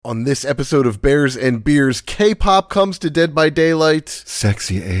On this episode of Bears and Beers, K-pop comes to Dead by Daylight,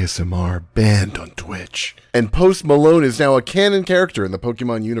 sexy ASMR banned on Twitch, and Post Malone is now a canon character in the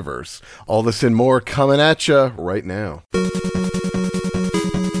Pokemon universe. All this and more coming at ya right now.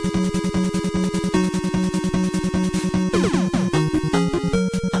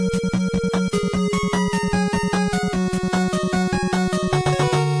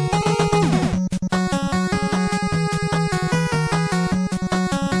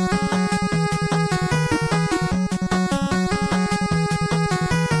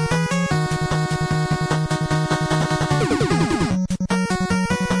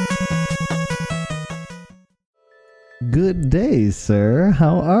 Good day, sir.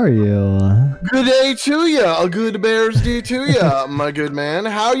 How are you? Good day to ya. A good Bears day to ya, my good man.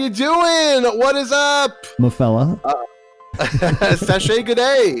 How you doing? What is up? My fella. Sachet good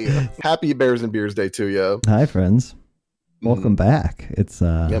day. Happy Bears and Beers Day to ya. Hi, friends. Welcome back. It's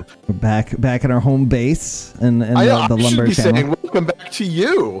we're back in our home base and the Lumber be Channel. saying welcome back to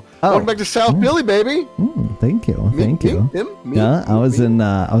you. Welcome back to South Philly, baby. Thank you. Me, I was in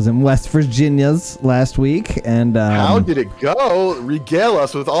West Virginia's last week, and how did it go? Regale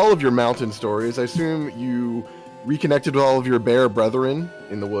us with all of your mountain stories. I assume you reconnected with all of your bear brethren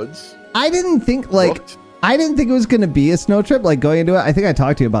in the woods. I didn't think it was going to be a snow trip, like going into it. I think I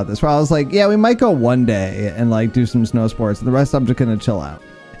talked to you about this, where I was like, yeah, we might go one day and like do some snow sports, and the rest I'm just going to chill out.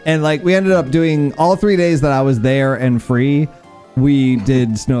 And like we ended up doing all 3 days that I was there and free. We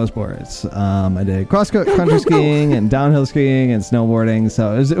did snow sports. I did cross country skiing and downhill skiing and snowboarding.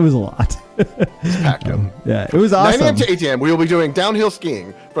 So it was a lot. It's packed up. Yeah, it was awesome. 9 a.m. to 8 a.m. we will be doing downhill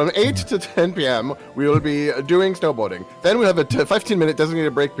skiing. From 8 to 10 p.m. we will be doing snowboarding. Then we'll have a 15-minute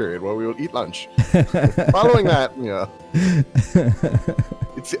designated break period where we will eat lunch. Following that,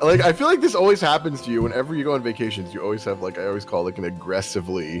 it's like I feel like this always happens to you whenever you go on vacations. You always have I always call an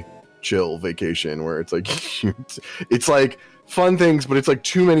aggressively chill vacation where it's like it's like fun things, but it's like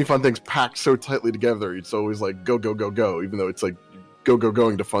too many fun things packed so tightly together. It's always like go, even though it's like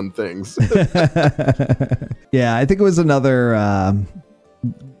going to fun things. Yeah, I think it was another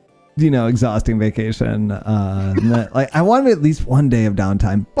exhausting vacation. I wanted at least 1 day of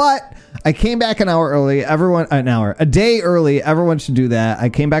downtime, but I came back a day early. Everyone should do that. I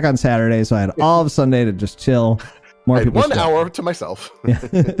came back on Saturday, so I had all of Sunday to just chill. More I had 1 hour to myself. Yeah.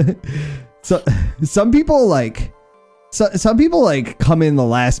 So some people come in the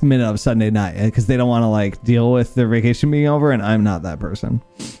last minute of Sunday night because they don't want to deal with their vacation being over, and I'm not that person.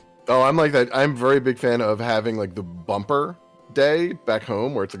 Oh, I'm like that. I'm a very big fan of having the bumper day back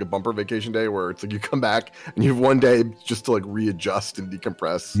home, where it's like a bumper vacation day, where it's like you come back and you have 1 day just to readjust and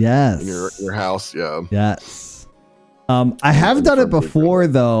decompress. Yes. In your house. Yeah. Yes. I have done it before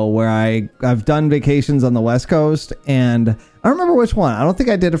though, where I've done vacations on the West Coast, and I don't remember which one. I don't think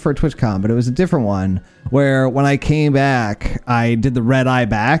I did it for TwitchCon, but it was a different one where when I came back, I did the red eye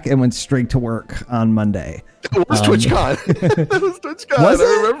back and went straight to work on Monday. It was TwitchCon. That was TwitchCon. Was I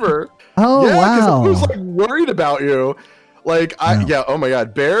remember. Oh, yeah, wow. I was worried about you. Oh my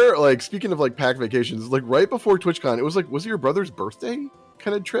God, Bear, speaking of packed vacations, right before TwitchCon, was it your brother's birthday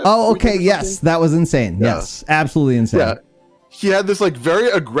kind of trip? Oh, okay. Yes. That was insane. Yeah. Yes. Absolutely insane. Yeah. He had this very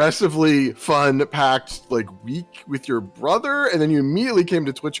aggressively fun packed week with your brother, and then you immediately came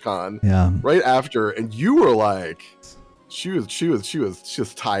to TwitchCon right after, and you were she was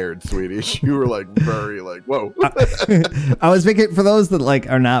tired, sweetie. You were very whoa. I was for those that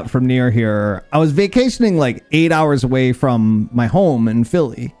are not from near here, I was vacationing 8 hours away from my home in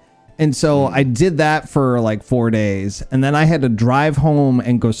Philly. And so I did that for 4 days, and then I had to drive home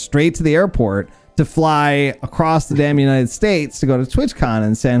and go straight to the airport to fly across the damn United States to go to TwitchCon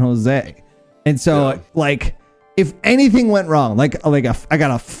in San Jose. And so if anything went wrong, I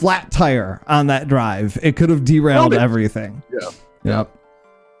got a flat tire on that drive, it could have derailed everything. Yeah. Yep.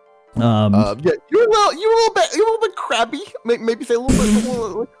 You were a little bit crabby, maybe say a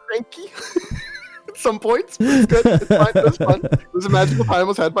little bit cranky. At some points, but it's good. It's fine. It was fun. It was a magical time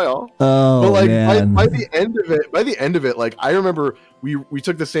was had by all. Oh, but man. by the end of it, I remember we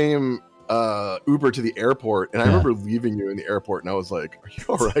took the same Uber to the airport, and I remember leaving you in the airport, and I was like, "Are you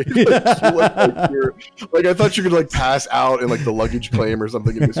all right?" I thought you could pass out in the luggage claim or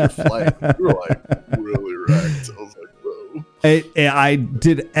something and miss your flight. You were really wrecked. I was like, "Whoa." I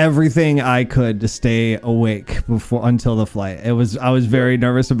did everything I could to stay awake until the flight. I was very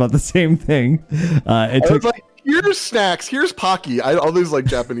nervous about the same thing. Here's snacks. Here's Pocky. I had all these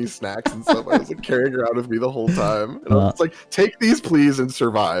Japanese snacks and stuff. I was carrying around with me the whole time. And I was take these please and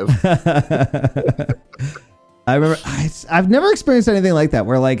survive. I remember I've never experienced anything like that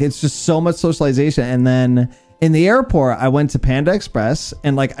where it's just so much socialization, and then in the airport, I went to Panda Express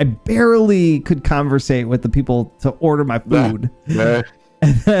and like I barely could conversate with the people to order my food. Yeah.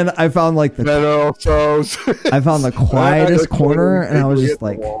 And then I found like I found the quietest corner, and I was just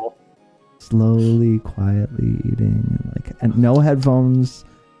like slowly, quietly eating, like, and no headphones,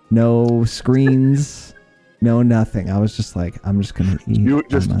 no screens, no nothing. I was just like, I'm just gonna eat. You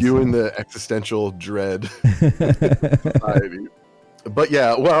in the existential dread society. But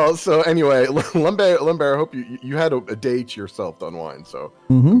yeah, well, so anyway, Lumbear, I hope you had a day to yourself to unwind. So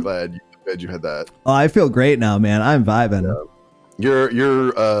I'm glad you had that. Oh, I feel great now, man. I'm vibing. Yeah.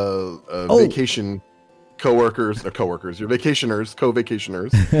 Your vacation co-vacationers,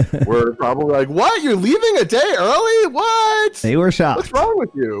 were probably like, "What? You're leaving a day early? What?" They were shocked. What's wrong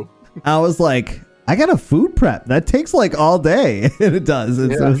with you? I was like, I got a food prep that takes like all day. It does.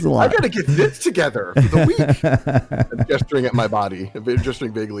 It's a lot. I gotta get this together for the week. I'm gesturing at my body,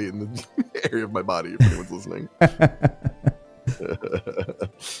 gesturing vaguely in the area of my body. If anyone's listening.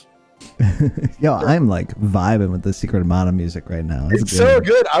 Yo, I'm like vibing with the Secret Amana music right now. It's so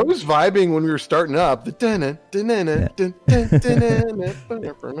good. I was vibing when we were starting up. The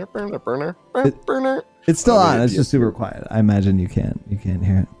it's still on. It's just super quiet. I imagine you can't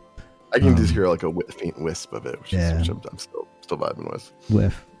hear it. I can just hear like a faint wisp of it, which I'm still vibing with.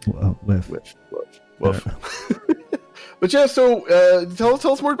 Whiff. But yeah, so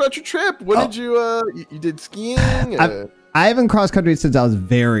tell us more about your trip. What did you did skiing? I haven't cross country since I was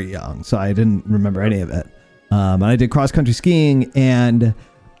very young, so I didn't remember any of it. And I did cross country skiing, and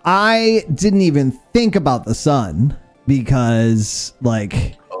I didn't even think about the sun because,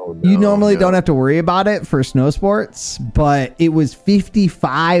 like, you normally don't have to worry about it for snow sports, but it was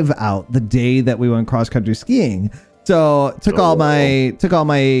 55 out the day that we went cross country skiing. So took all my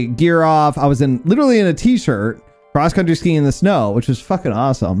gear off. I was literally in a t-shirt, cross country skiing in the snow, which was fucking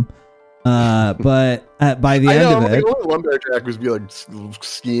awesome. But by the end of it, the only Lumbear track was be like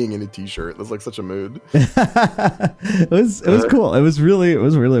skiing in a t-shirt. That's like such a mood. it was cool. It was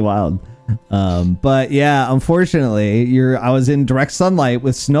really wild. But yeah, unfortunately, I was in direct sunlight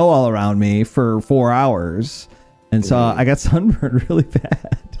with snow all around me for 4 hours, and so I got sunburned really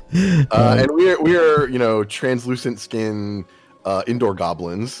bad. And we are translucent skin. Indoor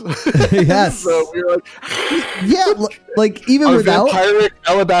goblins. Yes. So we were like, yeah, like even our without vampiric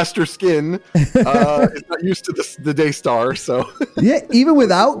alabaster skin is not used to the day star. So yeah, even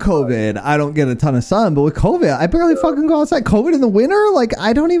without COVID, I don't get a ton of sun. But with COVID, I barely fucking go outside. COVID in the winter, like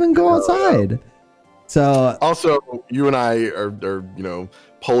I don't even go outside. So also, you and I are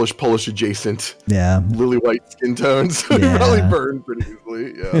Polish adjacent. Yeah, lily white skin tones. So we probably burn pretty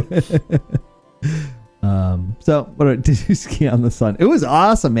easily. Yeah. So what did you ski on the sun? It was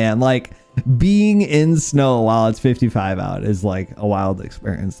awesome, man. Like being in snow while it's 55 out is like a wild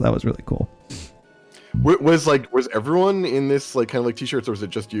experience. That was really cool. Was everyone in this like kind of like t-shirts, or was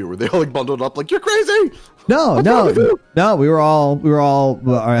it just you? Were they all like bundled up like you're crazy? No. We were all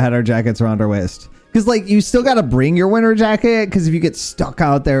had our jackets around our waist. Because like you still got to bring your winter jacket, because if you get stuck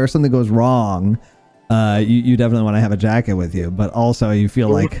out there or something goes wrong, you definitely want to have a jacket with you. But also you feel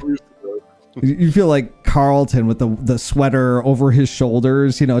like Carlton with the sweater over his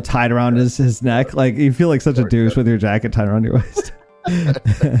shoulders, tied around his neck. Like you feel like such a douche with your jacket tied around your waist.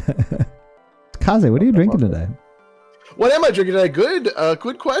 Kaze, what are you drinking today? What am I drinking today?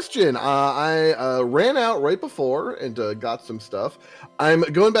 Good question. I ran out right before and got some stuff. I'm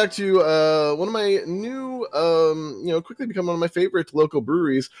going back to one of my new, quickly become one of my favorite local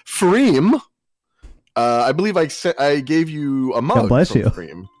breweries, Freem. I believe I gave you a mug. God bless you.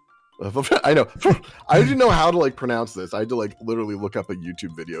 Freem. I know. I didn't know how to like pronounce this. I had to like literally look up a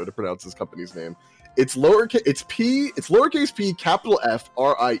YouTube video to pronounce this company's name. It's lowercase. It's lowercase p, capital F,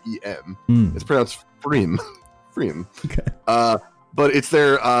 RIEM. It's pronounced Freem. Freem. Okay. But it's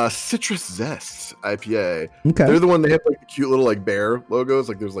their Citrus Zest IPA. Okay. They're the one they have like the cute little like bear logos.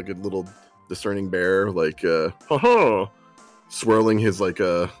 Like there's like a little discerning bear like swirling his like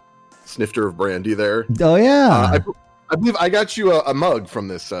snifter of brandy there. Oh yeah. I believe I got you a mug from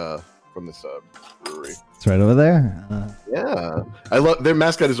this brewery. It's right over there. Yeah, I love their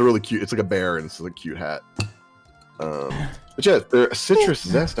mascot is really cute. It's like a bear and it's like a cute hat. But yeah, they're a Citrus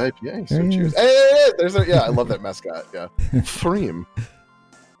Zest IPA. So cheers. Hey, I love that mascot. Yeah, Freem.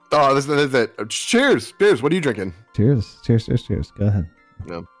 Oh, that's it. Cheers, beers. What are you drinking? Cheers. Go ahead.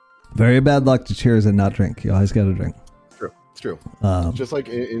 Yeah. Very bad luck to cheers and not drink. You always got to drink. It's true. Just like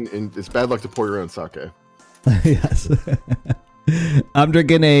in it's bad luck to pour your own sake. Yes. I'm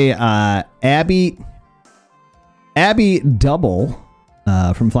drinking a Abbey Double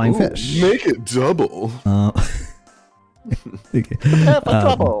from Flying Fish. Make it double. Have a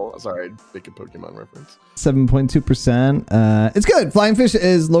trouble. Sorry, make a Pokemon reference. 7.2%. It's good. Flying Fish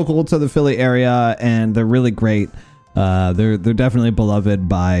is local to the Philly area, and they're really great. They're definitely beloved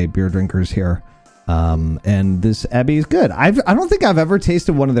by beer drinkers here. And this Abbey is good. I don't think I've ever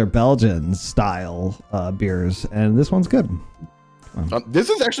tasted one of their Belgian style beers, and this one's good. This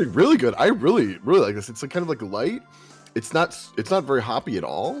is actually really good. I really like this. It's like kind of like light. It's not very hoppy at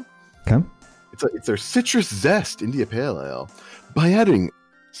all. Okay. It's their citrus zest India Pale Ale. By adding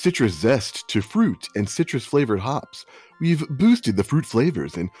citrus zest to fruit and citrus flavored hops, we've boosted the fruit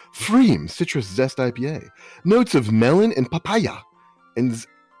flavors in Freem Citrus Zest IPA. Notes of melon and papaya, and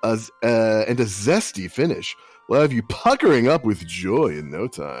a zesty finish will have you puckering up with joy in no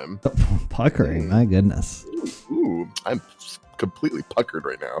time. Puckering, my goodness. Ooh, I'm completely puckered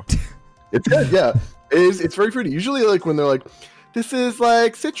right now. It's good, yeah. It's very fruity. Usually, like when they're like, "This is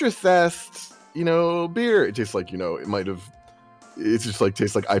like citrus zest, beer," it tastes like it might have. It's just like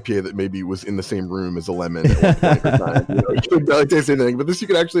tastes like IPA that maybe was in the same room as a lemon at one point in time. You can barely taste anything, but this you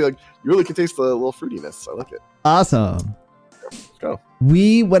can actually you really can taste the little fruitiness. I like it. Awesome. Let's go.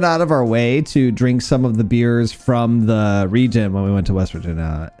 We went out of our way to drink some of the beers from the region when we went to West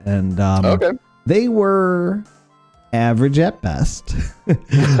Virginia, and okay. They were average at best.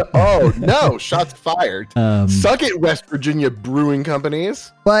 Oh no! Shots fired. Suck it, West Virginia brewing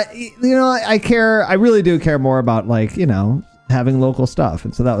companies. But I care. I really do care more about having local stuff,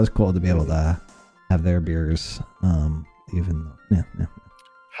 and so that was cool to be able to have their beers. Even though, yeah.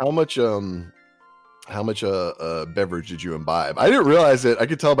 How much beverage did you imbibe? I didn't realize it. I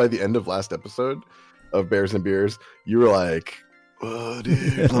could tell by the end of last episode of Bears and Beers, you were like, "Oh,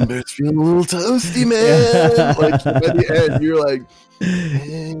 dude, Lumbert's feeling a little toasty, man." Like by the end, you're like,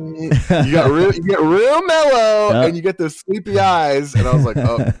 hey. you get real mellow, and you get those sleepy eyes, and I was like,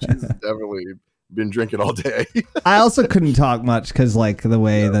 "Oh, she's definitely been drinking all day." I also couldn't talk much because the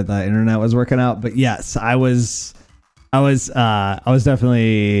way that the internet was working out. But yes, I was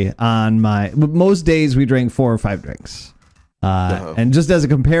definitely on most days we drank 4 or 5 drinks. And just as a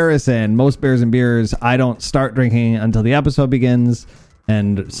comparison, most Bears and Beers, I don't start drinking until the episode begins.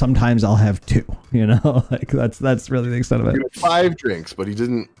 And sometimes I'll have 2, that's really the extent of it. He had 5 drinks, but he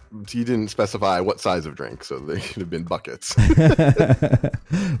didn't specify what size of drink, so they could have been buckets.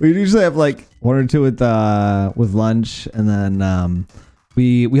 We usually have 1 or 2 with lunch, and then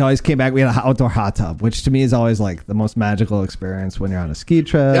we always came back. We had an outdoor hot tub, which to me is always the most magical experience when you're on a ski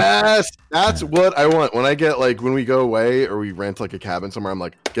trip. Yes, that's what I want. When I get when we go away or we rent a cabin somewhere, I'm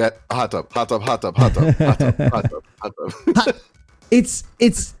like, get a hot tub, hot tub, hot tub, hot tub, hot tub, hot tub, hot tub.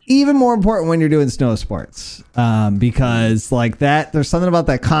 It's even more important when you're doing snow sports, because there's something about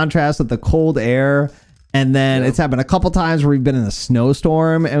that contrast with the cold air. And then it's happened a couple times where we've been in a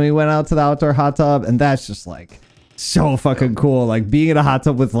snowstorm and we went out to the outdoor hot tub, and that's just so fucking cool. Being in a hot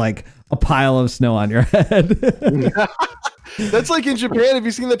tub with a pile of snow on your head. That's in Japan. Have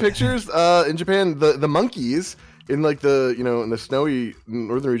you seen the pictures? In Japan, the monkeys in in the snowy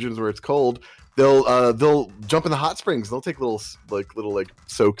northern regions where it's cold, they'll jump in the hot springs. They'll take little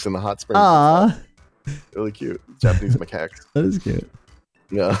soaks in the hot springs. Aww. Really cute. Japanese macaques. That is cute.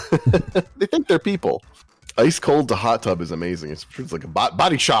 Yeah. They think they're people. Ice cold to hot tub is amazing. It's like a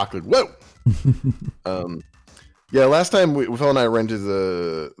body shock. Whoa. Yeah, last time Phil and I rented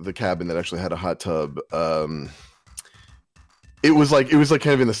the cabin that actually had a hot tub. It was kind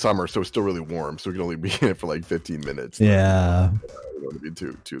of in the summer, so it's still really warm. So we could only be in it for 15 minutes. Yeah. We don't want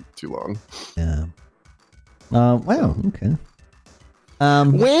to be too long. Yeah. Wow. Okay.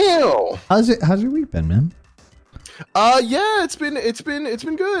 Wow. How's your week been, man? Yeah, it's been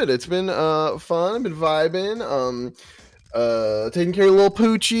good. It's been fun. I've been vibing. Taking care of little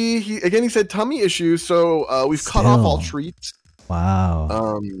Poochie. He said tummy issues, so we've cut off all treats.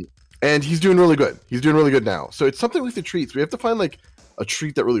 Wow. And he's doing really good. He's doing really good now. So it's something with the treats. We have to find a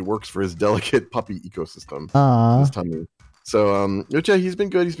treat that really works for his delicate puppy ecosystem. His tummy. So yeah, he's been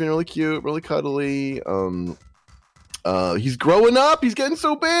good. He's been really cute, really cuddly. He's growing up. He's getting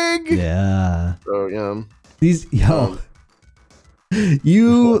so big. Yeah. So yeah.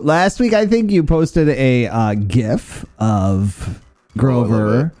 You last week, I think you posted a GIF of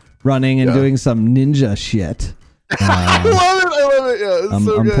Grover running and doing some ninja shit. I love it. Yeah, it's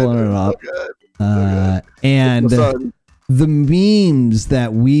so good. I'm pulling it up. So and the memes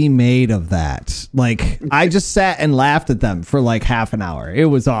that we made of that, I just sat and laughed at them for half an hour. It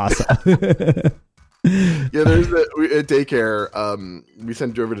was awesome. Yeah, there's at daycare. We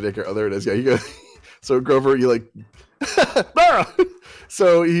sent Grover to daycare. Oh, there it is. Yeah, he goes. So Grover, you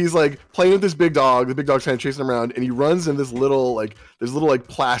so he's playing with this big dog. The big dog's kind of chasing him around, and he runs in this little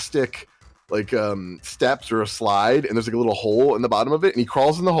plastic steps or a slide, and there's like a little hole in the bottom of it, and he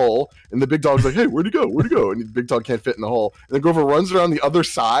crawls in the hole, and the big dog's like, "Hey, where'd he go? Where'd he go?" And the big dog can't fit in the hole, and then Grover runs around the other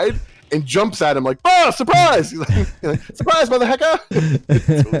side and jumps at him like, "Oh, surprise!" He's like, "Surprise, mother hecker!"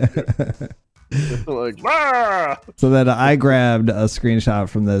 Like, ah! So then I grabbed a screenshot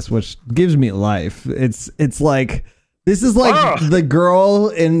from this, which gives me life. It's like, this is like the girl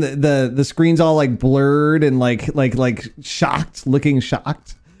in the screen's all like blurred and like shocked, looking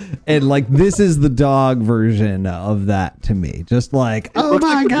shocked. And like, this is the dog version of that to me. Just like, oh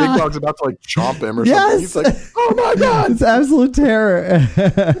my God. The big dog's about to like chomp him or something. He's like, oh my God. It's absolute terror.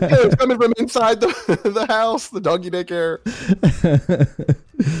 It's coming from inside the house, the doggy daycare.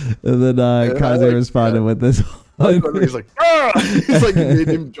 And then Kaze responded with this. He's like, ah! He's like, made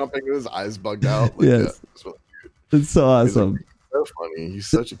him jumping with his eyes bugged out. Like, yes. Yeah, it's so awesome. Like, so funny. He's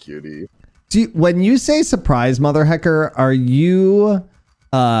such a cutie. When you say surprise mother hecker, are you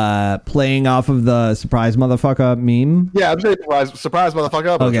playing off of the surprise motherfucker meme? Yeah, I'm saying surprise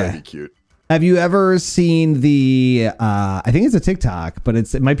motherfucker, but I'm trying to be cute. Have you ever seen the I think it's a TikTok, but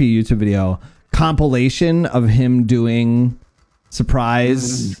it might be a YouTube video compilation of him doing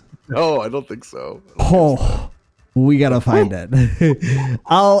surprise? No, I don't think so. We gotta find it.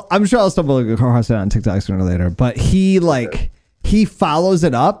 I'm sure I'll stumble across it on TikTok sooner or later, but he follows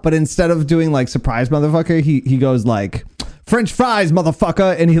it up, but instead of doing like surprise motherfucker, he goes like French fries,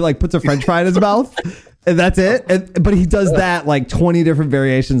 motherfucker, and he like puts a French fry in his mouth, and that's it. But he does that like 20 different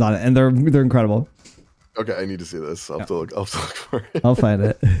variations on it, and they're incredible. Okay, I need to see this. I'll have to look for it. I'll find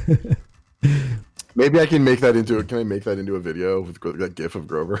it. Maybe I can make that into Can I make that into a video with that GIF of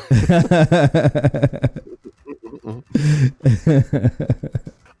Grover?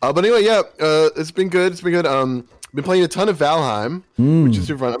 But anyway, yeah, it's been good. It's been good. Been playing a ton of Valheim, which is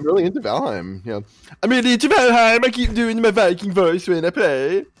super fun. I'm really into Valheim. Yeah, I'm really into Valheim. I keep doing my Viking voice when I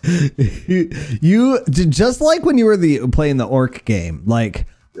play. You just like when you were playing the orc game. Like,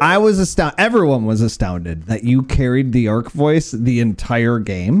 I was astounded. Everyone was astounded that you carried the orc voice the entire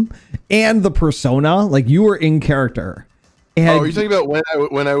game and the persona. Like, you were in character. And are you talking about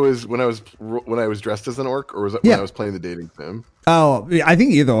when I was dressed as an orc, or was it when I was playing the dating sim? Oh, I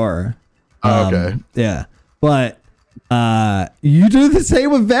think either or. Okay. Yeah, but you do the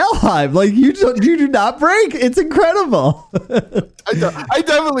same with Valheim. Like, you do not break. It's incredible. I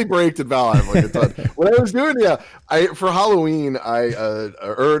definitely braked at Valheim like a ton. When I was doing for Halloween,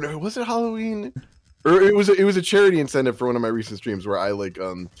 or was it Halloween? Or it was a charity incentive for one of my recent streams where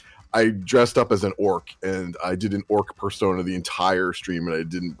I dressed up as an orc and I did an orc persona the entire stream and I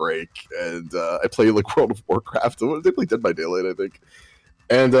didn't break. And I played like World of Warcraft. They played Dead by Daylight, I think.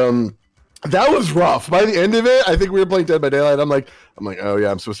 And that was rough. By the end of it, I think we were playing Dead by Daylight. I'm like, oh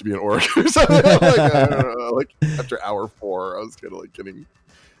yeah, I'm supposed to be an orc or something. I'm like, I don't know. Like after hour 4, I was kind of like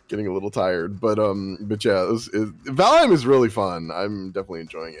getting a little tired. But yeah, Valheim is really fun. I'm definitely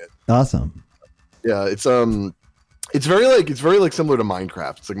enjoying it. Awesome. Yeah, it's very similar to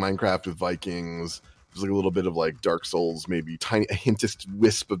Minecraft. It's like Minecraft with Vikings. There's like a little bit of like Dark Souls, maybe a hintest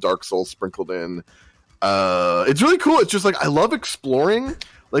wisp of Dark Souls sprinkled in. It's really cool. It's just like I love exploring.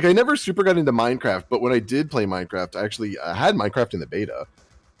 Like, I never super got into Minecraft, but when I did play Minecraft, I had Minecraft in the beta.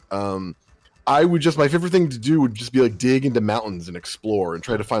 My favorite thing to do would just be like dig into mountains and explore and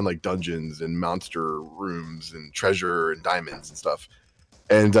try to find like dungeons and monster rooms and treasure and diamonds and stuff.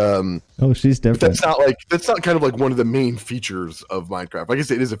 And she's different. That's not kind of like one of the main features of Minecraft. I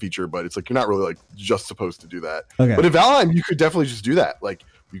guess it is a feature, but it's like you're not really like just supposed to do that. Okay. But in Valheim, you could definitely just do that. Like,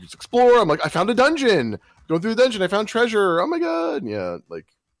 you could explore. I'm like, I found a dungeon. Going through the dungeon, I found treasure. Oh my god! Yeah, like,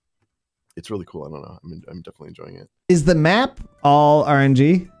 it's really cool. I don't know. I'm definitely enjoying it. Is the map all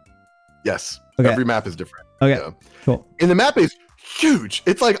RNG? Yes. Okay. Every map is different. Okay. Yeah. Cool. And the map is huge.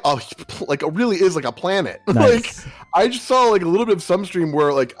 It's like it really is like a planet. Nice. Like, I just saw like a little bit of some stream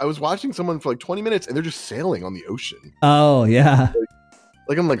where like I was watching someone for like 20 minutes and they're just sailing on the ocean. Oh yeah.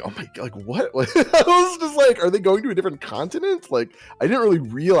 Like I'm like, oh my god, like what? Like, I was just like, are they going to a different continent? Like, I didn't really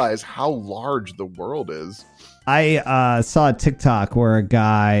realize how large the world is. I saw a TikTok where a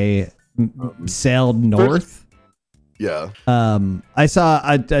guy sailed north. Yeah. I saw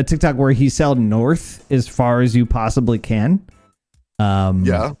a TikTok where he sailed north as far as you possibly can.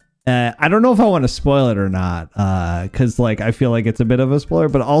 Yeah. I don't know if I want to spoil it or not, because like I feel like it's a bit of a spoiler,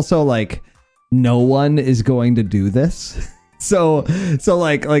 but also like no one is going to do this. So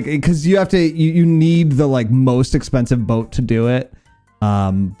like because you have to you need the like most expensive boat to do it.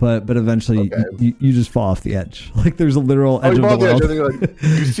 But eventually you just fall off the edge. Like there's a literal edge of the world.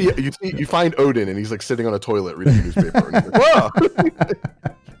 Like, you find Odin and he's like sitting on a toilet reading a newspaper. And you're like, whoa!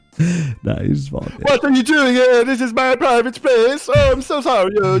 No, you just fall off the edge. What are you doing here? This is my private space. Oh, I'm so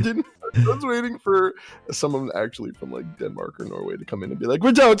sorry, Odin. was waiting for someone actually from like Denmark or Norway to come in and be like,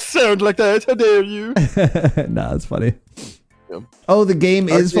 "We don't sound like that. How dare you?" Nah, it's funny. Yeah. Oh, the game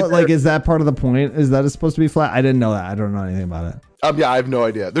is like, is that part of the point? Is that it's supposed to be flat? I didn't know that. I don't know anything about it. Yeah, I have no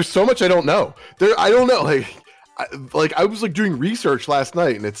idea. There's so much I don't know. I don't know. I was like doing research last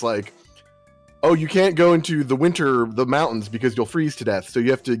night, and it's like, oh, you can't go into the mountains because you'll freeze to death. So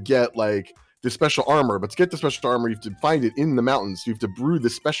you have to get like this special armor. But to get the special armor, you have to find it in the mountains. So you have to brew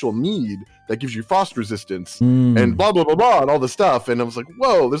this special mead that gives you frost resistance and blah blah blah blah and all this stuff. And I was like,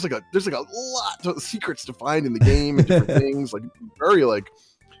 whoa, there's like a lot of secrets to find in the game and different things. Like very like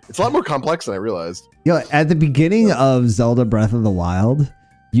it's a lot more complex than I realized. Yo, at the beginning of Zelda Breath of the Wild,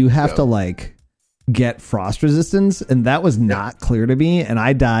 you have to like get frost resistance, and that was not clear to me, and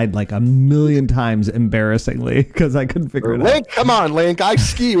I died like a million times embarrassingly because I couldn't figure it out. Link, come on, Link. I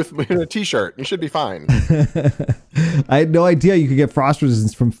ski with a t-shirt. You should be fine. I had no idea you could get frost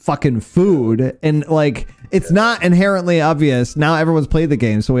resistance from fucking food, and like it's not inherently obvious. Now everyone's played the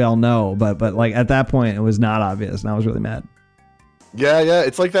game, so we all know, but like at that point it was not obvious, and I was really mad. Yeah,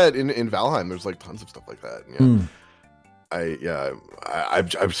 it's like that in Valheim. There's like tons of stuff like that. Yeah.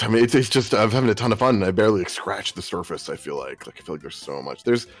 I mean, it's just I'm having a ton of fun, and I barely like scratched the surface. I feel like there's so much.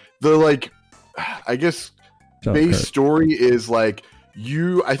 There's the like, I guess base story is like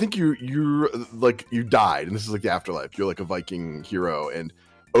I think you like you died, and this is like the afterlife. You're like a Viking hero, and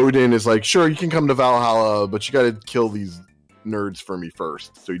Odin is like, sure, you can come to Valhalla, but you got to kill these nerds for me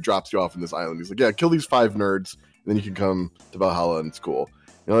first. So he drops you off in this island. He's like, yeah, kill these 5 nerds, and then you can come to Valhalla, and it's cool.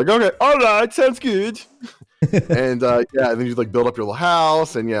 You're like, okay, all right, sounds good. And and then you like build up your little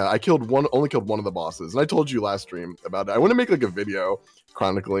house, and I only killed one of the bosses, and I told you last stream about it. I want to make like a video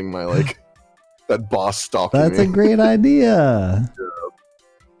chronicling my like that boss stalking That's me. a great idea.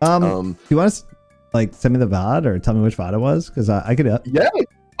 Do you want to like send me the VOD or tell me which VOD it was? Because I could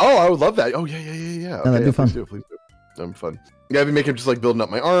I would love that. Okay, that'd be fun. Please do. That'd be fun. I've been making just like building up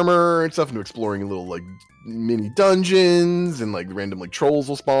my armor and stuff, and exploring little like mini dungeons, and like random like trolls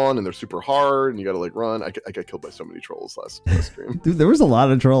will spawn, and they're super hard, and you gotta like run. I got killed by so many trolls last stream. Dude, there was a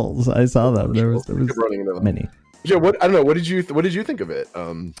lot of trolls. I saw them. There was running into them. Many. Yeah, I don't know. What did you think of it?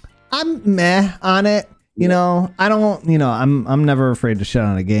 I'm meh on it. You know, I don't. You know, I'm never afraid to shit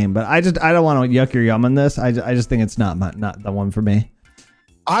on a game, but I don't want to yuck your yum on this. I just think it's not the one for me.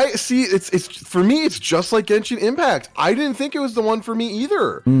 I see. It's for me. It's just like Genshin Impact. I didn't think it was the one for me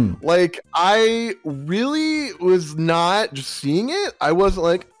either. Like I really was not just seeing it. I wasn't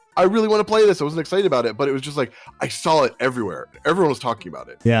like I really want to play this. I wasn't excited about it, but it was just like I saw it everywhere. Everyone was talking about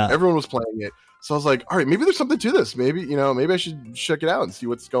it. Yeah, everyone was playing it. So I was like, all right, maybe there's something to this. Maybe maybe I should check it out and see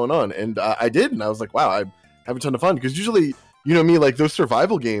what's going on. And I did, and I was like, wow, I have a ton of fun because usually, me, like those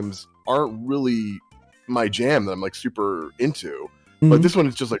survival games aren't really my jam that I'm like super into. But this one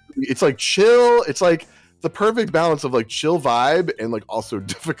is just like, it's like chill. It's like the perfect balance of like chill vibe and like also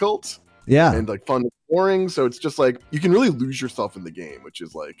difficult. Yeah. And like fun exploring. So it's just like, you can really lose yourself in the game, which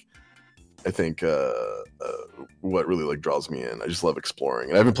is like, I think what really like draws me in. I just love exploring.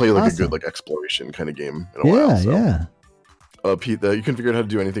 And I haven't played like a good like exploration kind of game in a while. So. Yeah. Pete, you couldn't figure out how to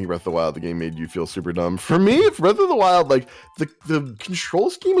do anything in Breath of the Wild. The game made you feel super dumb. For me, Breath of the Wild, like the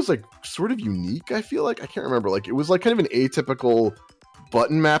control scheme was like sort of unique. I feel like I can't remember. Like it was like kind of an atypical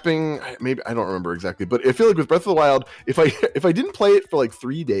button mapping. Maybe I don't remember exactly, but I feel like with Breath of the Wild, if I didn't play it for like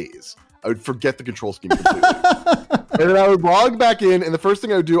 3 days, I would forget the control scheme completely. And then I would log back in, and the first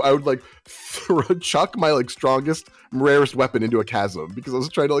thing I would do, I would like chuck my like strongest, rarest weapon into a chasm because I was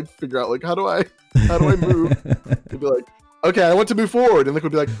trying to like figure out like how do I move? It'd be like, okay, I want to move forward, and Link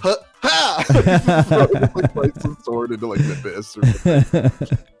would be like, ha! Throw some sword into like the abyss.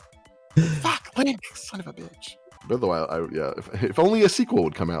 Fuck, Link, son of a bitch. Breath of the Wild, if only a sequel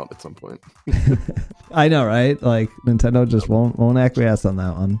would come out at some point. I know, right? Like Nintendo just won't acquiesce on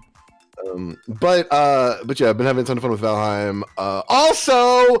that one. But yeah, I've been having a ton of fun with Valheim.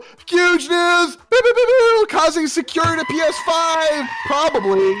 Also, huge news! Causing security to PS5.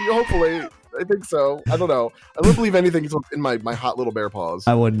 Probably, hopefully. I think so. I don't know. I don't believe anything in my hot little bear paws.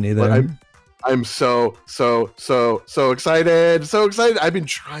 I wouldn't either. But I'm so excited. So excited. I've been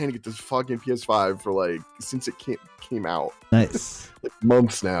trying to get this fucking PS5 for like since it came out. Nice. Like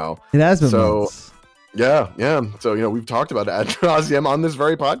months now. It has been months. Yeah. So, we've talked about it ad nauseum on this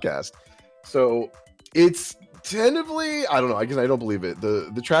very podcast. So it's tentatively, I don't know. I guess I don't believe it.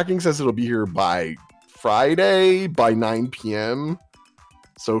 The tracking says it'll be here by Friday by 9 p.m.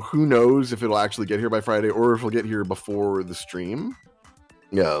 So who knows if it'll actually get here by Friday or if it'll get here before the stream.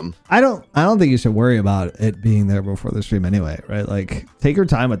 Yeah. I don't think you should worry about it being there before the stream anyway, right? Like, take your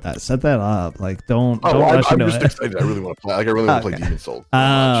time with that. Set that up. Like, don't rush I'm into just it. excited. I really want to play. Like, I really want to play Demon's Souls.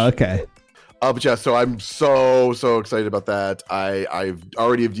 Okay. But yeah, so I'm so excited about that. I've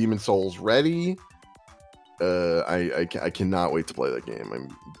already have Demon's Souls ready. I cannot wait to play that game. I'm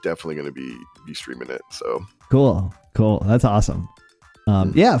definitely going to be streaming it. So Cool. That's awesome.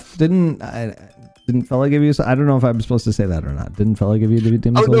 Yeah. Didn't fella give you? I don't know if I'm supposed to say that or not. Didn't fella give you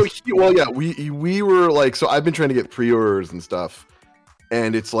Demon's Souls? No. Well, yeah. We were like, so I've been trying to get pre-orders and stuff,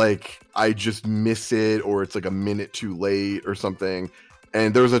 and it's like I just miss it, or it's like a minute too late or something.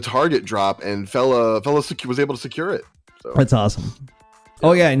 And there was a Target drop, and fella was able to secure it. So That's awesome.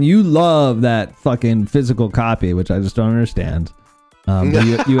 Oh yeah, and you love that fucking physical copy, which I just don't understand.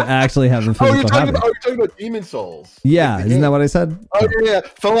 But you actually have the physical copy. You're talking about Demon's Souls. Yeah, like isn't that what I said? Oh yeah.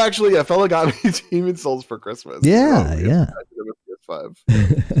 Fella got me Demon's Souls for Christmas. Yeah. PS5.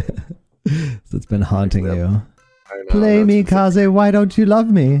 So it's been haunting you. I know, Play me, Kaze. Why don't you love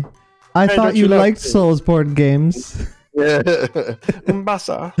me? I thought don't you you love liked me? Soulsborne games. Yeah.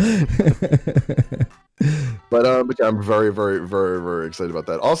 Mbasa. But yeah, I'm very excited about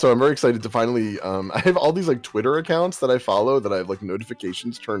that. Also, I'm very excited to finally I have all these like Twitter accounts that I follow that I have like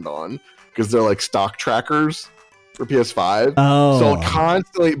notifications turned on because they're like stock trackers for PS5. Oh. So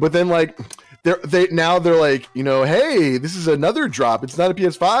constantly, but then like they're like, hey, this is another drop. It's not a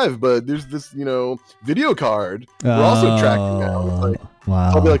PS5, but there's this, video card. We're also tracking now. It's like,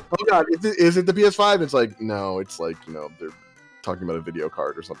 wow. I'll be like, oh god, is it the PS5? It's like, no, it's like, they're talking about a video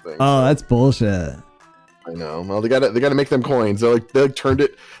card or something. Oh, that's bullshit. I know. Well, they gotta make them coins.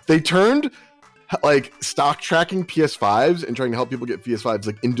 They turned like stock tracking PS5s and trying to help people get PS5s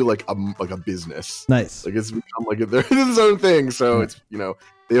like into like a business. Nice. Like it's become like their its own thing. So it's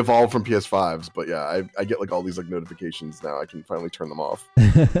they evolved from PS5s, but yeah, I get like all these like notifications now. I can finally turn them off.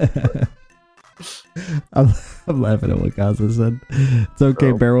 I'm laughing at what Gaza said. It's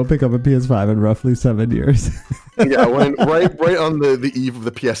okay, Bear will pick up a PS5 in roughly 7 years. Yeah, right on the eve of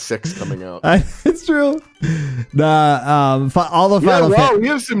the PS6 coming out. It's true. All the final. We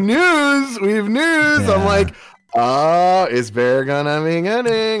have some news. We have news. Yeah. I'm like, is Bear gonna be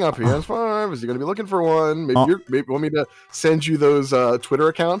getting a PS5? Is he gonna be looking for one? Maybe you want me to send you those Twitter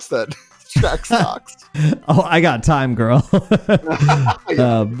accounts that track stocks. Oh, I got time, girl.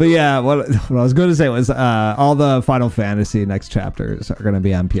 But yeah, what I was going to say was all the Final Fantasy next chapters are going to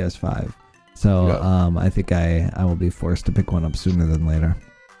be on PS5. So I think I will be forced to pick one up sooner than later.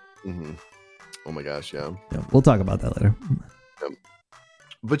 Mm-hmm. Oh my gosh, yeah. We'll talk about that later.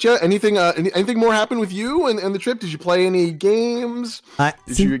 But yeah, anything more happened with you and the trip? Did you play any games?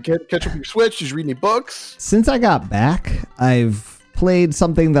 Did you catch up your Switch? Did you read any books? Since I got back, I've played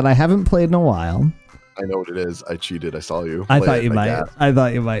something that I haven't played in a while. I know what it is. I cheated. I saw you. I thought you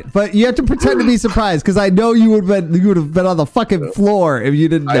might. But you have to pretend to be surprised because I know you would have been on the fucking floor if you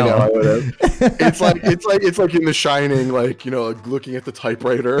didn't know. I know I would have. It's like in The Shining, like like looking at the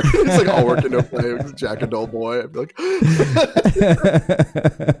typewriter. It's like all working to play with Jack and Dull Boy. I'd be like,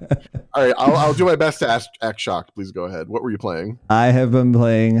 all right, I'll do my best to act shocked. Please go ahead. What were you playing? I have been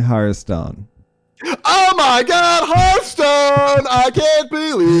playing Hearthstone. Oh my god, Hearthstone! I can't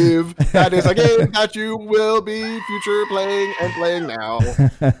believe that is a game that you will be future playing now.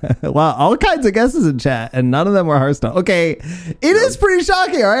 Wow, all kinds of guesses in chat, and none of them were Hearthstone. Okay, it is pretty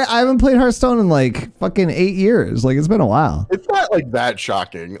shocking, all right? I haven't played Hearthstone in like fucking 8 years. Like, it's been a while. It's not like that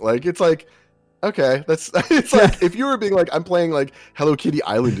shocking. Like, it's like, okay, it's like if you were being like, I'm playing like Hello Kitty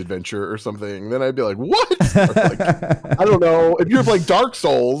Island Adventure or something, then I'd be like, what? Or like, I don't know. If you were playing Dark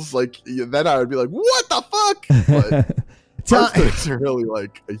Souls, like then I would be like, what the fuck? But it's really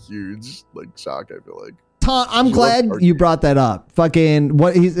like a huge like shock. I feel like. Taunt, I'm glad you brought that up. Fucking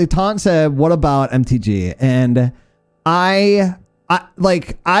Taunt said, what about MTG? And I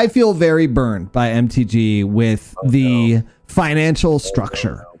feel very burned by MTG with the financial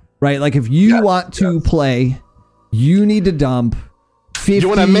structure. Right, like if you want to play, you need to dump 50. You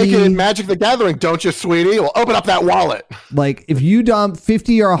want to make it in Magic the Gathering, don't you, sweetie? Well, open up that wallet. Like if you dump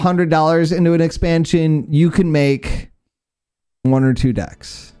 $50 or $100 into an expansion, you can make 1 or 2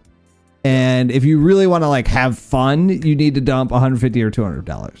 decks. And if you really want to like have fun, you need to dump $150 or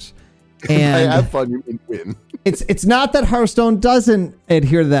 $200. And I have fun, you can win. It's not that Hearthstone doesn't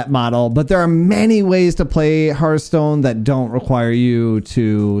adhere to that model, but there are many ways to play Hearthstone that don't require you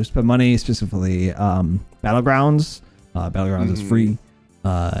to spend money, specifically Battlegrounds. Battlegrounds is free.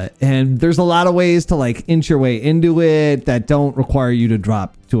 And there's a lot of ways to like inch your way into it that don't require you to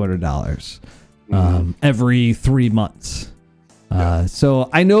drop $200 every 3 months. So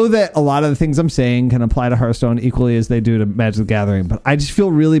I know that a lot of the things I'm saying can apply to Hearthstone equally as they do to Magic the Gathering, but I just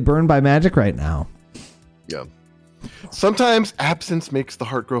feel really burned by Magic right now. Yeah. Sometimes absence makes the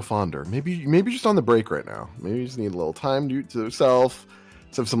heart grow fonder. Maybe just on the break right now. Maybe you just need a little time to yourself.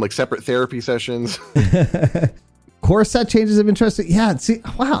 Some like separate therapy sessions. Core set changes of interest. Yeah. See,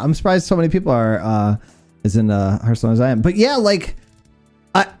 wow. I'm surprised so many people are as into Hearthstone as I am. But yeah, like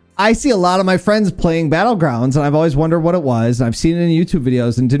I see a lot of my friends playing Battlegrounds, and I've always wondered what it was. And I've seen it in YouTube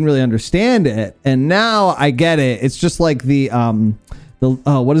videos and didn't really understand it. And now I get it. It's just like the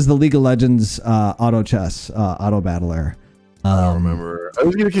what is the League of Legends auto chess auto battler? I don't remember. I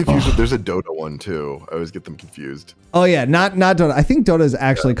always get confused with there's a Dota one too. I always get them confused. Oh yeah, not Dota. I think Dota is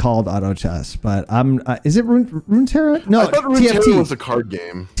actually called auto chess, but is it Runeterra? No, I thought Runeterra was a card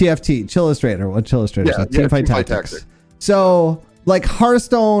game. TFT, Chillustrator. What Chillustrator? Yeah, Teamfight Tactics. So like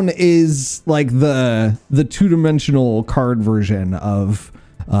Hearthstone is like the two-dimensional card version of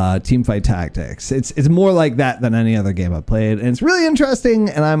Teamfight Tactics. It's more like that than any other game I've played, and it's really interesting,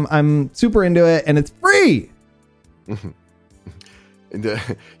 and I'm super into it, and it's free. And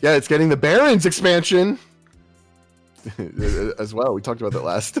yeah, it's getting the Barons expansion as well. We talked about that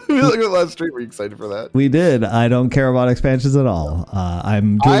last stream. Were you excited for that? We did. I don't care about expansions at all. I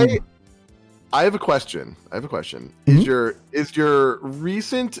have a question. Mm-hmm. Is your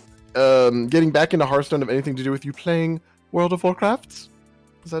recent getting back into Hearthstone have anything to do with you playing World of Warcraft?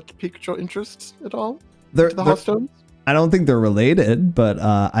 Does that pique your interest at all? The Hearthstone? I don't think they're related, but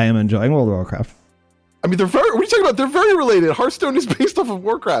I am enjoying World of Warcraft. I mean, what are you talking about? They're very related. Hearthstone is based off of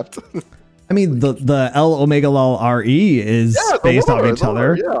Warcraft. I mean, the L Omega Lol RE is based off each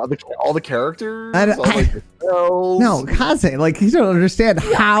other. Yeah, all the characters. No, Kaze, like you don't understand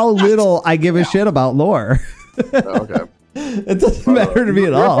how little I give a shit about lore. Okay. It doesn't matter to me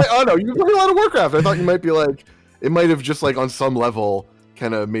at all. Oh no, you play a lot of Warcraft. I thought you might be like, it might have just like on some level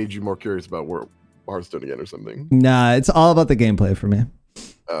kind of made you more curious about Hearthstone again or something. Nah, it's all about the gameplay for me.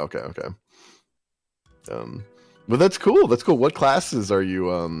 Oh, okay. But that's cool. What classes are you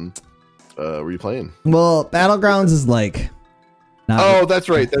were you playing? Well, Battlegrounds is like that's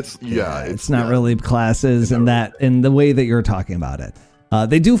right. It's not really classes in the way that you're talking about it.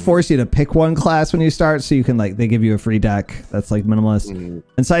 They do force you to pick one class when you start, so you can they give you a free deck that's like minimalist. Mm-hmm.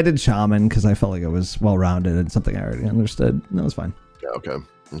 And so I did Shaman because I felt like it was well rounded and something I already understood. And that was fine. Yeah, okay.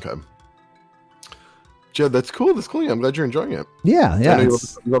 Jed, that's cool. Yeah, I'm glad you're enjoying it. Yeah. I know you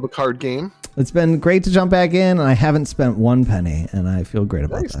love a card game. It's been great to jump back in, and I haven't spent one penny, and I feel great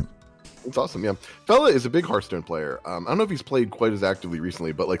about that. It's awesome, yeah. Fella is a big Hearthstone player. I don't know if he's played quite as actively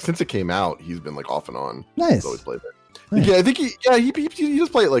recently, but like since it came out, he's been like off and on. Nice. He's always played it. Nice. Yeah, I think he does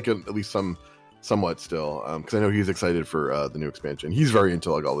play it like at least somewhat still. Because I know he's excited for the new expansion. He's very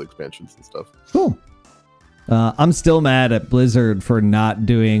into like all the expansions and stuff. Cool. I'm still mad at Blizzard for not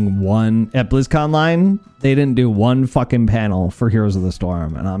doing one at BlizzCon line. They didn't do one fucking panel for Heroes of the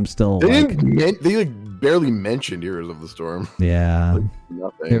Storm, and I'm still. They barely mentioned Heroes of the Storm. Yeah, like,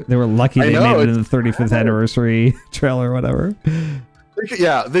 nothing. They were lucky they made it in the 35th anniversary trailer or whatever.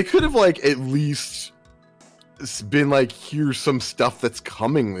 Yeah, they could have like at least been like, here's some stuff that's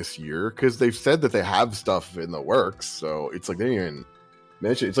coming this year, because they've said that they have stuff in the works. So it's like they didn't even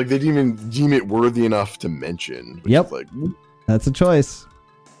mention. It's like they didn't even deem it worthy enough to mention. Yep, that's a choice.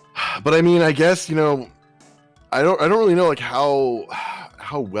 But I mean, I guess I don't really know like how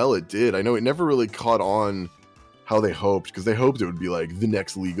well it did. I know it never really caught on how they hoped, because they hoped it would be like the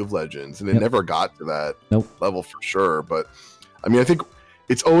next League of Legends, and it never got to that level for sure. But I mean, I think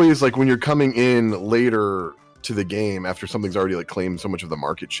it's always like when you're coming in later to the game after something's already like claimed so much of the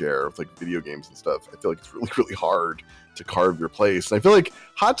market share of like video games and stuff, I feel like it's really, really hard to carve your place. And I feel like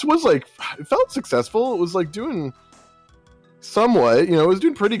HOTS was like, it felt successful. It was like doing somewhat, it was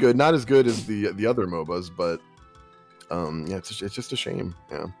doing pretty good, not as good as the other MOBAs, but it's just a shame.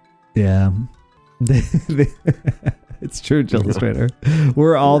 Yeah. It's true, Illustrator.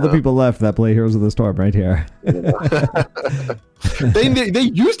 We're all the people left that play Heroes of the Storm right here. They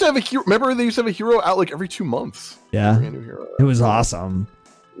used to have a hero. Remember, they used to have a hero out like every 2 months. Yeah, a new hero. It was awesome.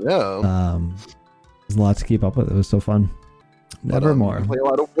 Yeah, there's a lot to keep up with. It was so fun. Nevermore. You play a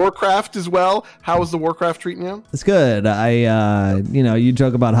lot of Warcraft as well. How is the Warcraft treating you? It's good. I, you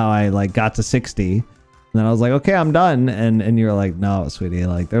joke about how I like got to 60. And then I was like, okay, I'm done. And you're like, no, sweetie,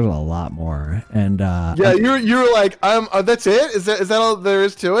 like there's a lot more. And you're like, that's it? Is that all there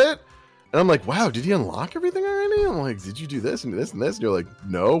is to it? And I'm like, wow, did he unlock everything already? I'm like, did you do this and this and this? And you're like,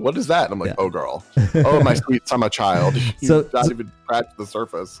 no, what is that? And I'm like, oh girl, oh my sweet, I'm a child. You've not even scratched the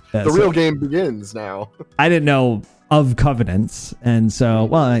surface. The real game begins now. I didn't know of covenants, and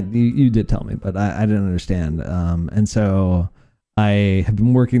so you did tell me, but I didn't understand. And so I have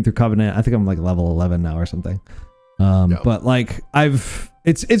been working through Covenant. I think I'm like level 11 now or something. But like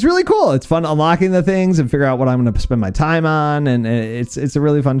it's really cool. It's fun unlocking the things and figure out what I'm going to spend my time on, and it's a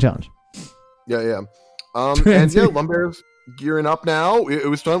really fun challenge. Yeah. And yeah, Lumbear's gearing up now. It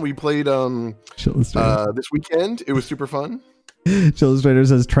was fun. We played this weekend. It was super fun. Chillustrator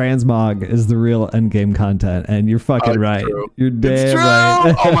says transmog is the real endgame content, and you're fucking right. True. You're damn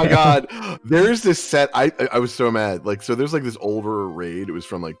right. Oh my god. There's this set. I was so mad. Like, so there's like this older raid. It was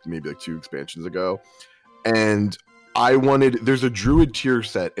from like maybe like 2 expansions ago, and there's a druid tier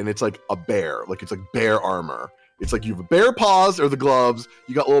set, and it's like a bear. Like, it's like bear armor. It's like you have a bear paws or the gloves.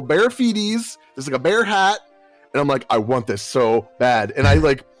 You got little bear feeties. There's like a bear hat, and I'm like, I want this so bad. And I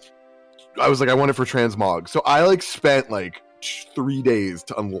was like, I want it for transmog. So I like spent like 3 days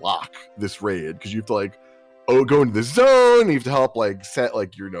to unlock this raid, because you have to like go into the zone, you have to help like set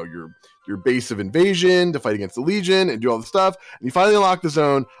like your base of invasion to fight against the Legion and do all the stuff, and you finally unlock the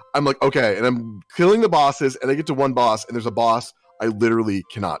zone. I'm like, okay, and I'm killing the bosses, and I get to one boss, and there's a boss I literally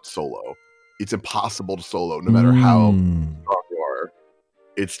cannot solo. It's impossible to solo no matter how strong you are.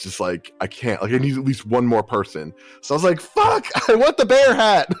 It's just like, I can't, like, I need at least one more person. So I was like, fuck, I want the bear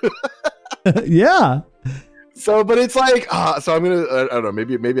hat. Yeah. So, but it's like, so I'm gonna, I don't know,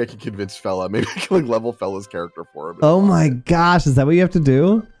 maybe I can convince Fella, maybe I can like level Fella's character for him. Oh my gosh, is that what you have to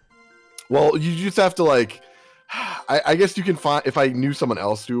do? Well, you just have to like, I guess you can find, if I knew someone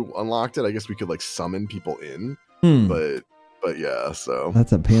else who unlocked it, I guess we could like summon people in. But yeah, so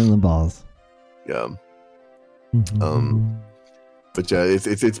that's a pain in the balls. Yeah. But yeah,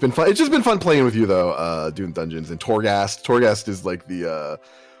 it's been fun. It's just been fun playing with you though, doing dungeons. And Torghast is like the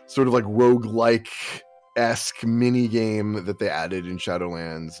sort of like roguelike-esque mini game that they added in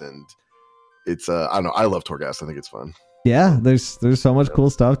Shadowlands, and it's I don't know, I love Torghast. I think it's fun. Yeah, there's so much cool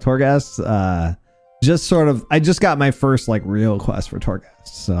stuff. Torghast, I just got my first like real quest for Torghast,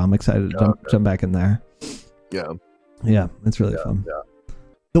 so I'm excited to jump back in there. Yeah, it's really fun. Yeah.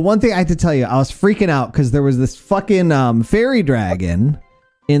 The one thing I had to tell you, I was freaking out because there was this fucking fairy dragon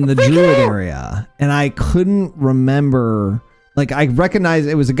in the druid area, and I couldn't remember. Like, I recognized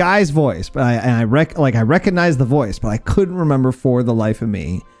it was a guy's voice, but I recognized the voice, but I couldn't remember for the life of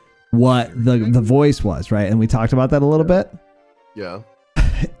me what the voice was, right? And we talked about that a little bit. Yeah.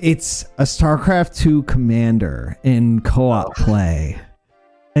 It's a StarCraft 2 commander in co-op play.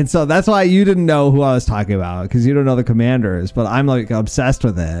 And so that's why you didn't know who I was talking about, because you don't know the commanders, but I'm like obsessed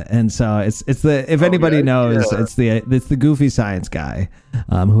with it. And so it's the, if anybody knows, it's the goofy science guy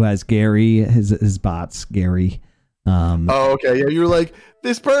who has Gary, his bots, Gary. Okay. Yeah. You're like,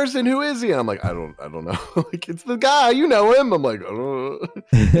 this person, who is he? And I'm like, I don't know. Like, it's the guy, you know him. I'm like, oh,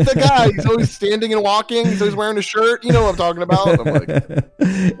 it's the guy. He's always standing and walking. He's always wearing a shirt. You know what I'm talking about? I'm like,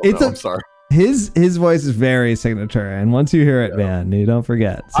 I'm sorry. His voice is very signature, and once you hear it, man, you don't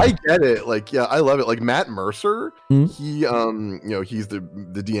forget. So. I get it. Like, yeah, I love it. Like Matt Mercer, he he's the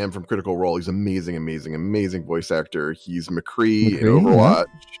DM from Critical Role. He's amazing voice actor. He's McCree in Overwatch.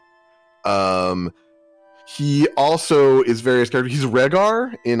 Yeah. He also is various characters. He's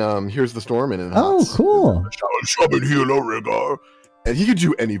Rhaegar in Here's the Storm and in cool. Summon Hero Rhaegar. And he could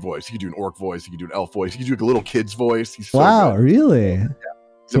do any voice. He could do an orc voice. He could do an elf voice. He could do like a little kid's voice. He's so good. Really? Yeah,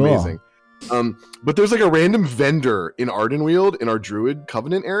 it's amazing. But there's like a random vendor in Ardenweald in our Druid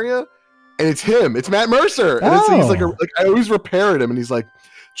Covenant area, and it's him. It's Matt Mercer, and he's like I always repair at him, and he's like,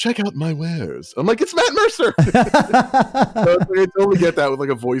 "Check out my wares." I'm like, "It's Matt Mercer." So I totally get that with like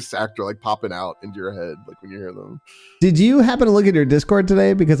a voice actor like popping out into your head like when you hear them. Did you happen to look at your Discord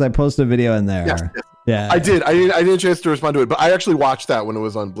today, because I posted a video in there? Yes. Yeah, I did. I didn't get a chance to respond to it, but I actually watched that when it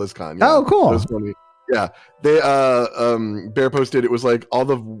was on BlizzCon. Yeah. Oh, cool. It was funny. Yeah, they Bear posted, it was like all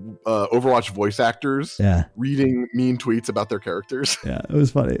the Overwatch voice actors reading mean tweets about their characters. Yeah, it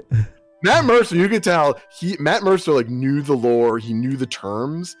was funny. Matt Mercer, you could tell Matt Mercer like knew the lore, he knew the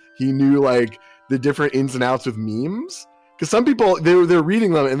terms, he knew like the different ins and outs of memes. Because some people they're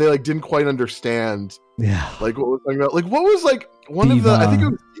reading them and they like didn't quite understand. Yeah, like what was talking about. Like what was like one Diva. Of the, I think it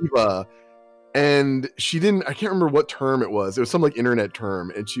was Diva. And she didn't, I can't remember what term it was. It was some like internet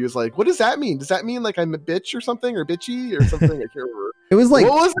term. And she was like, what does that mean? Does that mean like I'm a bitch or something, or bitchy or something? I can't remember. It was like,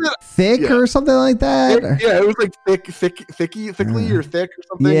 what was it? Thick or something like that. Yeah, it was like thickly or thick or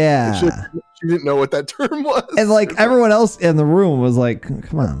something. Yeah. She didn't know what that term was. And like everyone else in the room was like,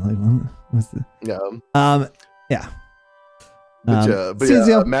 come on. Like, what's the... Yeah.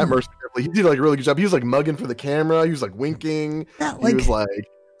 But Matt Mercer, he did like a really good job. He was like mugging for the camera. He was like winking. Yeah, he was like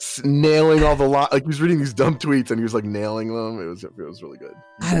nailing all the like he was reading these dumb tweets and he was like nailing them. It was really good.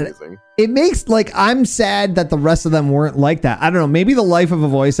 Amazing. It makes like I'm sad that the rest of them weren't like that. I don't know. Maybe the life of a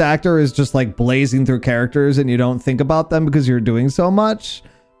voice actor is just like blazing through characters and you don't think about them because you're doing so much.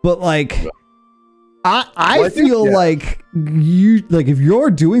 But like, I feel like you like if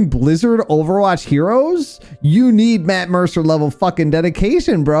you're doing Blizzard Overwatch Heroes, you need Matt Mercer level fucking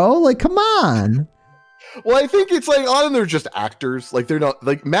dedication, bro. Like, come on. Well, I think it's like a lot of them are just actors. Like they're not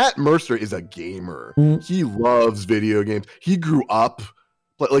like Matt Mercer is a gamer. He loves video games. He grew up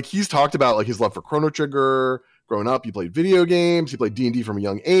like he's talked about like his love for Chrono Trigger. Growing up, he played video games. He played D&D from a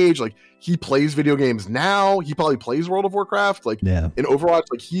young age. Like he plays video games now. He probably plays World of Warcraft. Like in Overwatch,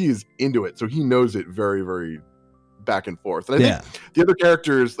 like he is into it. So he knows it very, very back and forth. And I think the other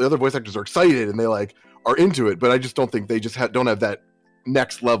characters, the other voice actors are excited and they like are into it. But I just don't think they just don't have that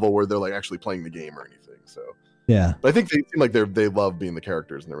next level where they're like actually playing the game or anything. So but I think they seem like they love being the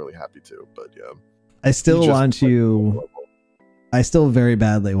characters and they're really happy to. But I still very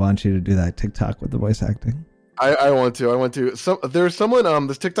badly want you to do that TikTok with the voice acting. I want to. So there's someone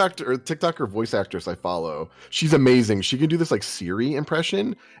this TikToker voice actress I follow. She's amazing. She can do this like Siri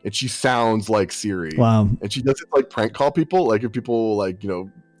impression and she sounds like Siri. Wow. And she does it like prank call people. Like if people like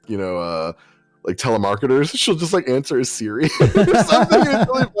like telemarketers, she'll just like answer as Siri or something. It's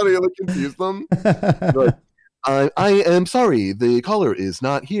really funny. Like confuse them. Like, I am sorry, the caller is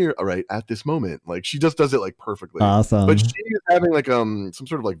not here right at this moment. Like she just does it like perfectly. Awesome. But she is having like some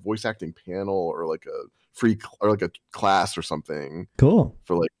sort of like voice acting panel or like a free or like a class or something. Cool.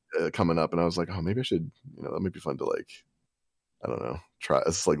 For like coming up, and I was like, oh, maybe I should. That might be fun to like. I don't know. Try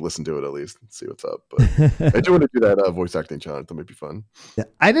just like listen to it at least and see what's up. But I do want to do that voice acting challenge. That might be fun. Yeah,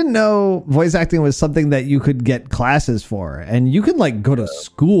 I didn't know voice acting was something that you could get classes for, and you can like go to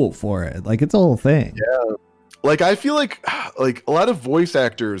school for it. Like it's a whole thing. Yeah. Like I feel like a lot of voice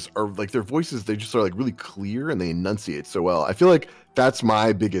actors are like their voices, they just are like really clear and they enunciate so well. I feel like that's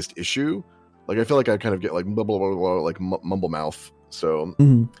my biggest issue. Like I feel like I kind of get like blah, blah, blah, blah, like mumble mouth. So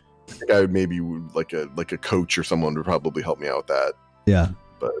I think I would maybe like a coach or someone would probably help me out with that. Yeah.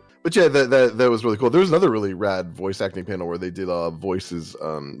 But yeah, that was really cool. There was another really rad voice acting panel where they did voices.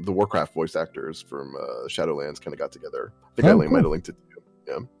 The Warcraft voice actors from Shadowlands kind of got together. I think I might have linked it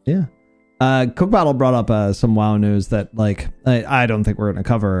to you. Yeah. Cook Battle brought up some WoW news that like I don't think we're going to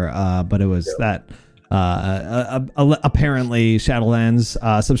cover, but it was that apparently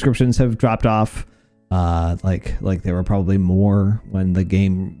Shadowlands subscriptions have dropped off. Like they were probably more when the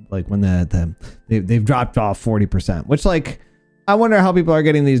game when they've dropped off 40%, which like I wonder how people are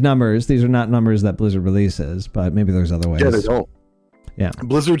getting these numbers. These are not numbers that Blizzard releases, but maybe there's other ways. Yeah, they don't. Yeah,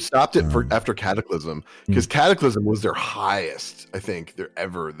 Blizzard stopped it after Cataclysm because Cataclysm was their highest, I think,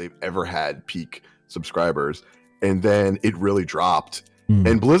 they've ever had peak subscribers, and then it really dropped.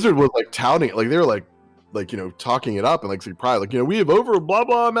 And Blizzard was like touting it, like they were like talking it up and like surprised, like we have over blah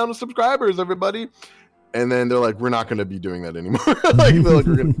blah amount of subscribers, everybody. And then they're like, we're not going to be doing that anymore. Like they're like,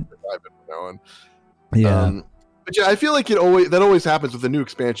 we're going to be private from now on. Yeah. But yeah, I feel like that always happens with the new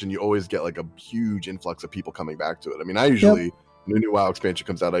expansion. You always get like a huge influx of people coming back to it. I mean, I usually when a new WoW expansion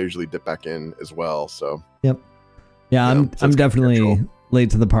comes out, I usually dip back in as well. So yeah, I'm definitely late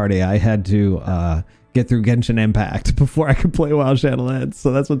to the party. I had to get through Genshin Impact before I could play WoW Shadowlands,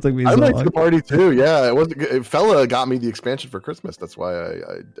 so that's what took me so long. I'm late to the party too. Yeah, it wasn't good. Fella got me the expansion for Christmas. That's why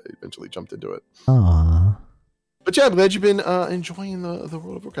I eventually jumped into it. Aww. But yeah, I'm glad you've been enjoying the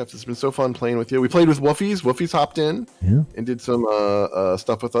World of Warcraft. It's been so fun playing with you. We played with Woofies. Woofies hopped in and did some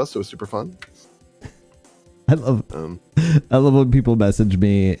stuff with us. So it was super fun. I love when people message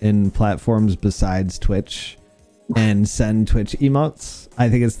me in platforms besides Twitch and send Twitch emotes. I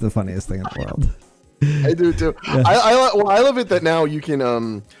think it's the funniest thing in the world. I do too. Yeah. I love it that now you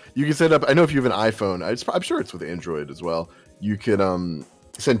can set up. I know if you have an iPhone, I'm sure it's with Android as well. You can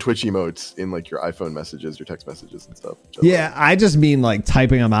send Twitch emotes in like your iPhone messages, your text messages and stuff. Yeah, I just mean like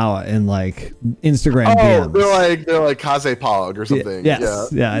typing them out in like Instagram DMs. They're like Kaze Pog or something. Yeah,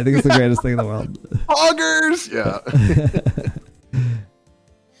 yes. Yeah, I think it's the greatest thing in the world. Poggers. Yeah.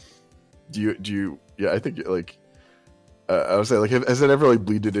 do you? Yeah, I think like. I would say, like, has it ever like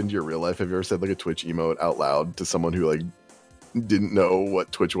bleeded into your real life? Have you ever said like a Twitch emote out loud to someone who like didn't know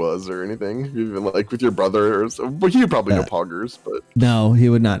what Twitch was or anything? Even like with your brother or so? Well, he would probably know Poggers, but no, he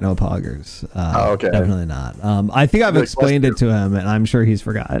would not know Poggers. Okay, definitely not. I think I've explained it to him, and I'm sure he's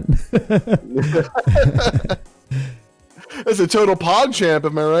forgotten. That's a total Pog champ,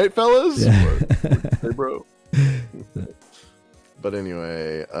 am I right, fellas? Yeah. Hey, bro. But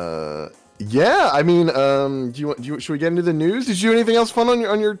anyway, Yeah, I mean, should we get into the news? Did you do anything else fun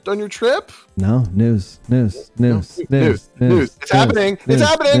on your trip? No, news. It's happening. It's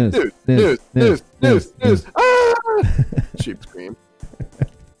happening. News. Ah! Sheep scream.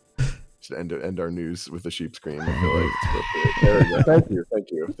 Should end our news with a sheep scream. I feel like it's appropriate. There we go.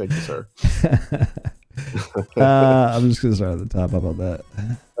 Thank you, sir. I'm just gonna start at the top. How about that?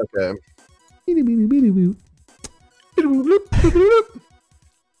 Okay.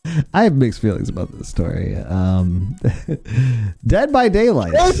 I have mixed feelings about this story. Dead by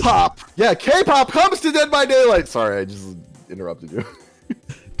Daylight. K-pop. Yeah, K-pop comes to Dead by Daylight. Sorry, I just interrupted you.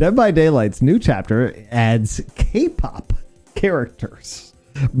 Dead by Daylight's new chapter adds K-pop characters.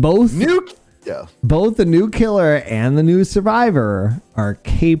 Both the new killer and the new survivor are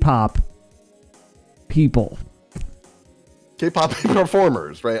K-pop people. K-pop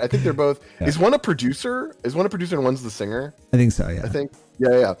performers, right? I think they're both. Yeah. Is one a producer? And one's the singer? I think so. Yeah. I think.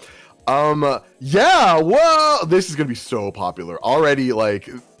 Yeah. Yeah. Well, this is gonna be so popular already. Like,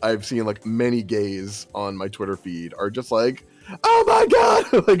 I've seen like many gays on my Twitter feed are just like, oh my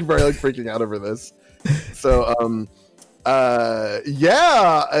god, like very like freaking out over this. So,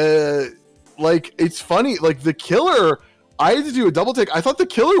 like it's funny. Like the killer. I had to do a double take. I thought the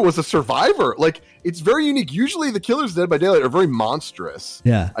killer was a survivor. Like, it's very unique. Usually the killers Dead by Daylight are very monstrous.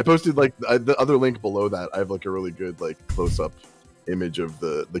 Yeah. I posted like the other link below that. I have like a really good like close up image of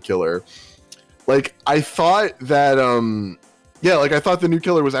the killer. Like, I thought that I thought the new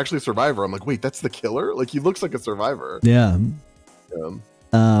killer was actually a survivor. I'm like, wait, that's the killer? Like, he looks like a survivor. Yeah.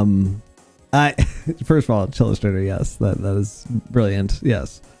 I first of all, Chillustrator, yes, that is brilliant.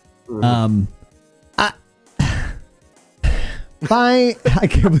 Yes. Mm-hmm. I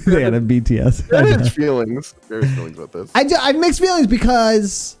can't believe they had a BTS. Various feelings about this. I have mixed feelings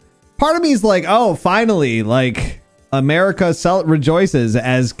because part of me is like, oh, finally, like America rejoices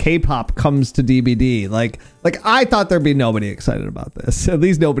as K-pop comes to DVD. Like I thought there'd be nobody excited about this. At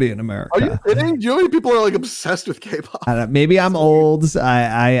least nobody in America. Are you kidding? Do you know how many people are like obsessed with K-pop? Maybe I'm old.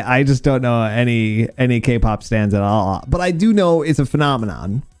 I just don't know any K-pop stands at all. But I do know it's a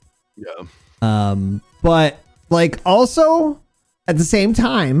phenomenon. Yeah. But like also at the same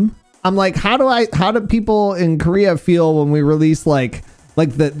time, I'm like, how do people in Korea feel when we release like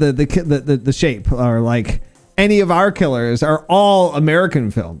the Shape or like any of our killers are all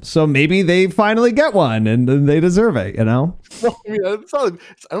American films? So maybe they finally get one and they deserve it, you know? Well, I mean, I don't know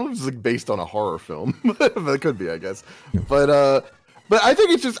if it's like based on a horror film. That could be, I guess. But I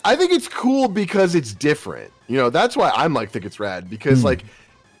think it's cool because it's different. You know, that's why I'm like think it's rad because like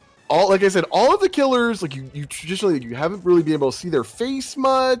I said, all of the killers, like you traditionally, you haven't really been able to see their face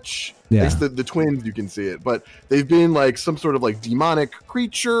much. Yeah. It's the twins, you can see it, but they've been like some sort of like demonic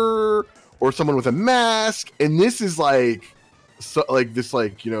creature or someone with a mask. And this is like, this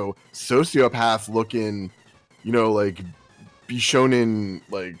like, you know, sociopath looking, you know, like Bishonen,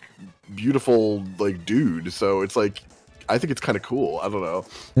 like beautiful, like dude. So it's like, I think it's kind of cool. I don't know.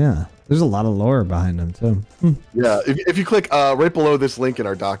 Yeah, there's a lot of lore behind them too. Yeah, if you click right below this link in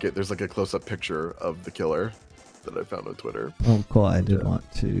our docket, there's like a close-up picture of the killer that I found on Twitter. Oh, cool! I did want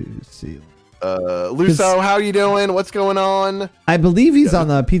to see. Luso, how you doing? What's going on? I believe he's on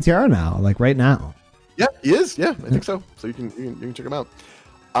the PTR now, like right now. Yeah, he is. Yeah, I think so. So you can check him out.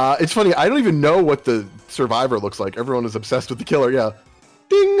 It's funny. I don't even know what the survivor looks like. Everyone is obsessed with the killer. Yeah,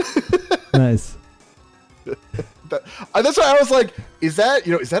 ding. Nice. That's why I was like, is that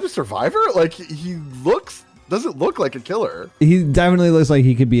a survivor? Like he doesn't look like a killer. He definitely looks like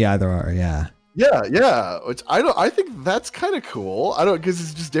he could be either or. Yeah. Yeah. Which I think that's kind of cool. Because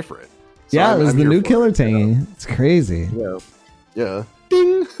it's just different. So yeah, there's the new killer tangy. Yeah. It's crazy. Yeah.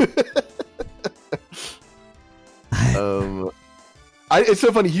 Ding. It's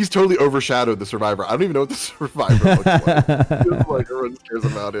so funny. He's totally overshadowed the survivor. I don't even know what the survivor looks like. Just like everyone cares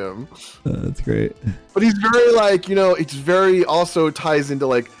about him. That's great. But he's very like, you know, it's very also ties into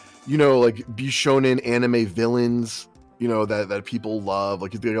like, you know, like Bishonen anime villains, you know, that people love.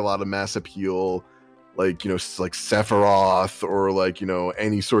 Like he's getting a lot of mass appeal, like, you know, like Sephiroth or like, you know,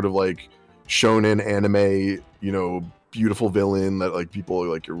 any sort of like shonen anime, you know, beautiful villain that like people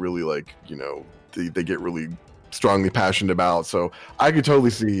like are really like, you know, they get really strongly passionate about. So I could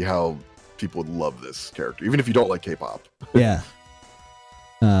totally see how people would love this character, even if you don't like K-pop. Yeah.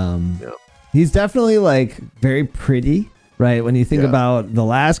 He's definitely like very pretty, right? When you think about the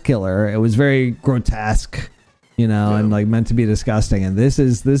last killer, it was very grotesque, you know, and like meant to be disgusting. And this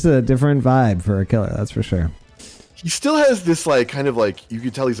is a different vibe for a killer, that's for sure. He still has this like kind of like, you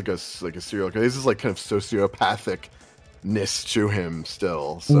could tell he's like a serial killer. This is like kind of sociopathicness to him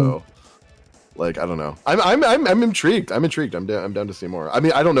still. So like, I don't know. I'm intrigued. I'm down to see more. I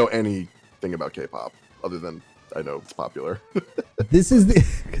mean, I don't know any thing about K-pop other than I know it's popular. This is the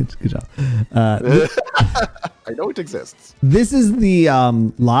good job. I know it exists. This is the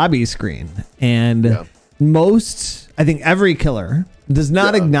lobby screen, and most, I think, every killer does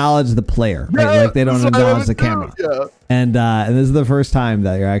not acknowledge the player. Right? Like they don't acknowledge the camera. Yeah. And this is the first time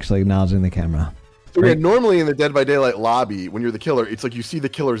that you're actually acknowledging the camera. So normally in the Dead by Daylight lobby, when you're the killer, it's like you see the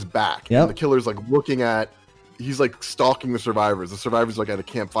killer's back. Yep. And the killer's like looking at, he's like stalking the survivors. The survivors like at a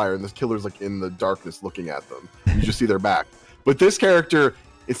campfire, and this killer's like in the darkness looking at them. You just see their back. But this character,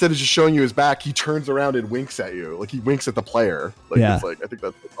 instead of just showing you his back, he turns around and winks at you. Like he winks at the player. Like it's like, I think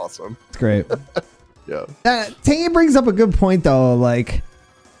that's awesome. It's great. Yeah. Tangy brings up a good point though. Like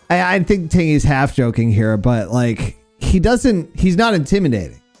I think Tangy's half joking here, but like he's not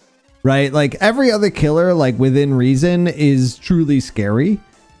intimidating. Right? Like every other killer, like within reason, is truly scary.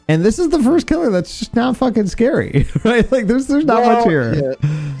 And this is the first killer that's just not fucking scary. Right? Like there's not much here.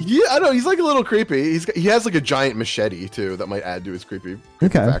 Yeah, I know. He's like a little creepy. He has like a giant machete too that might add to his creepy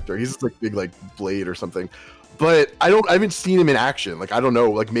factor. He's like big like blade or something. But I haven't seen him in action. Like I don't know.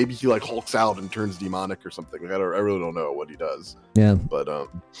 Like maybe he like hulks out and turns demonic or something. Like I really don't know what he does. Yeah. But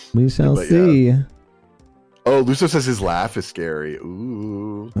we shall see. Yeah. Oh, Luso says his laugh is scary.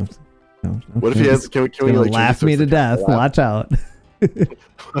 Ooh. Okay. What if he has? Can we like laugh me to death? Watch out.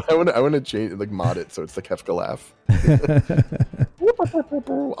 I want to change like mod it so it's the Kefka laugh.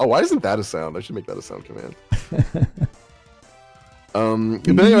 Oh, why isn't that a sound? I should make that a sound command.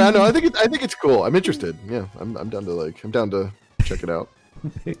 But anyway, I think it's cool. I'm interested. Yeah, I'm down to check it out.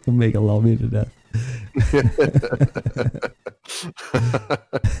 Make it love me to death.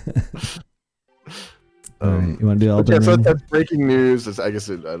 All right, you want to do Elden Ring? So that's breaking news. I guess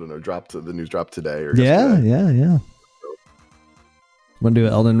I don't know. The news dropped today or yesterday. Yeah. Want to do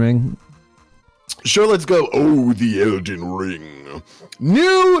Elden Ring? Sure, let's go. Oh, the Elden Ring.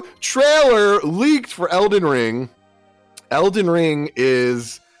 New trailer leaked for Elden Ring. Elden Ring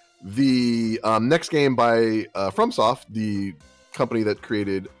is the next game by FromSoft, the company that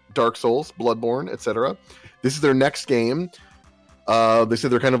created Dark Souls, Bloodborne, etc. This is their next game. They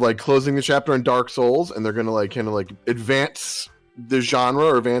said they're kind of like closing the chapter on Dark Souls, and they're going to like kind of like advance the genre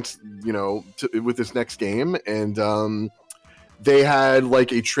or advance, with this next game. And they had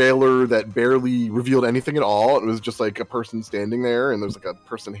like a trailer that barely revealed anything at all. It was just like a person standing there, and there's like a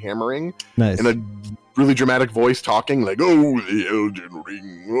person hammering. Nice. And a really dramatic voice talking like, "Oh, the Elden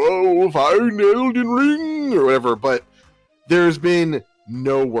Ring. Oh, find Elden Ring," or whatever. But there's been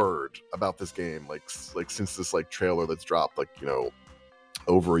no word about this game like since this like trailer that's dropped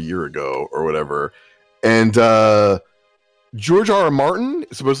over a year ago or whatever. And George R.R. Martin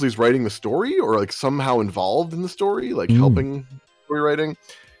supposedly is writing the story or like somehow involved in the story, like helping story writing.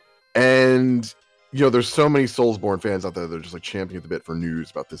 And there's so many Soulsborne fans out there that are just like champing at the bit for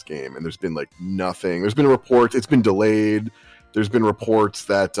news about this game, and there's been like nothing. There's been reports it's been delayed. There's been reports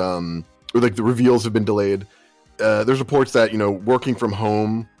that or like the reveals have been delayed. There's reports that working from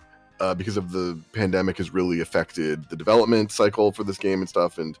home because of the pandemic has really affected the development cycle for this game and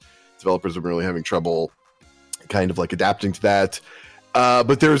stuff, and developers have been really having trouble kind of like adapting to that.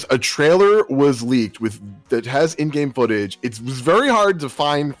 But there's a trailer was leaked that has in-game footage. It was very hard to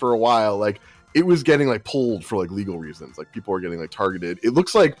find for a while. Like it was getting like pulled for like legal reasons. Like people are getting like targeted. It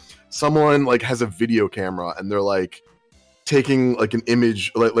looks like someone like has a video camera and they're like taking like an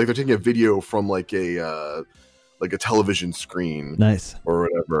image, like they're taking a video from like a television screen. Nice. Or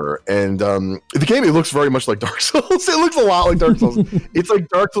whatever. And the game, it looks very much like Dark Souls. It looks a lot like Dark Souls. It's like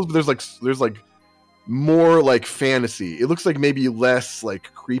Dark Souls, but there's like more like fantasy. It looks like maybe less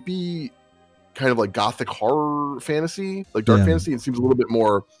like creepy, kind of like gothic horror fantasy, like dark fantasy. It seems a little bit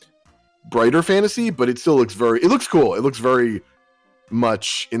more brighter fantasy, but it still looks it looks cool. It looks very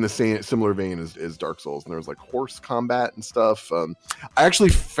much in the similar vein as Dark Souls. And there's like horse combat and stuff. I actually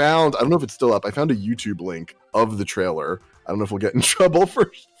found, I don't know if it's still up, I found a YouTube link of the trailer. I don't know if we'll get in trouble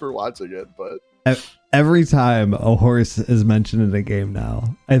for watching it, but every time a horse is mentioned in a game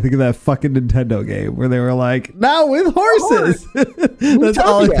now, I think of that fucking Nintendo game where they were like, now with horses. That's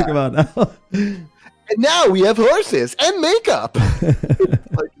all I think about now. And now we have horses and makeup.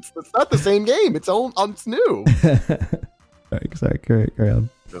 Like it's not the same game. It's new. Sorry, carry on.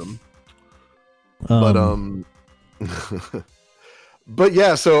 But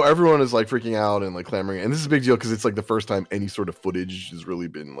yeah, so everyone is like freaking out and like clamoring, and this is a big deal because it's like the first time any sort of footage has really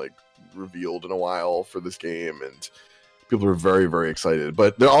been like revealed in a while for this game, and people are very, very excited.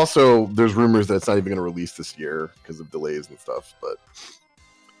 But there's rumors that it's not even going to release this year because of delays and stuff. But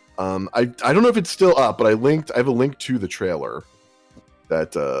I don't know if it's still up, but I have a link to the trailer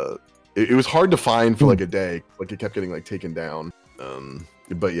that it was hard to find for like a day, like it kept getting like taken down.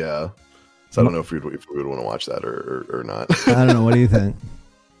 But yeah, So I don't know if we would want to watch that or not. I don't know. What do you think?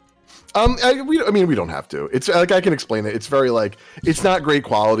 We don't have to. It's like, I can explain it. It's very like, it's not great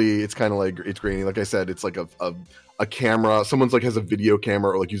quality. It's kind of like, it's grainy. Like I said, it's like a camera. Someone's like has a video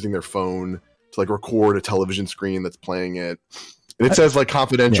camera or like using their phone to like record a television screen that's playing it. And it says like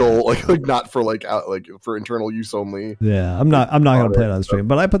confidential, like not for like like for internal use only. Yeah, I'm not gonna play it on stream,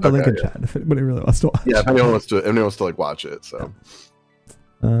 but I put the link in chat if anybody really wants to watch. Yeah, if anyone wants to like watch it. So,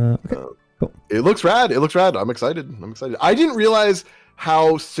 okay, cool. It looks rad. I'm excited. I didn't realize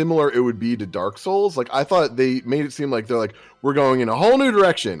how similar it would be to Dark Souls. Like I thought they made it seem like they're like, we're going in a whole new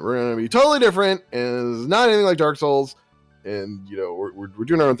direction. We're going to be totally different, and it's not anything like Dark Souls. And we're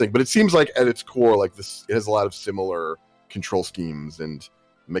doing our own thing. But it seems like at its core, like this, it has a lot of similar control schemes and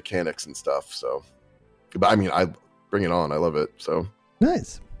mechanics and stuff. So, but I mean, I bring it on. I love it. So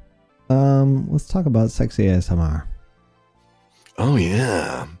nice. Let's talk about sexy ASMR. Oh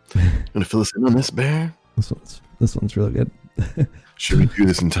yeah, gonna fill us in on this, Bear? This one's really good. Should we do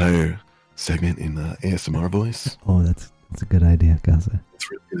this entire segment in ASMR voice? Oh, that's a good idea, Gaza.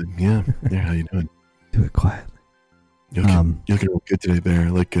 That's really good. Yeah. There, how you doing? Do it quietly. You're looking real good today, Bear.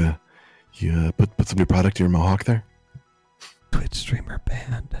 Like you put some new product in your mohawk there. Twitch streamer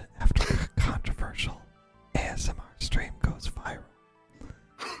banned after a controversial ASMR stream goes viral.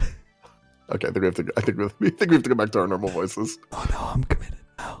 Okay, I think we have to go back to our normal voices. Oh no, I'm committed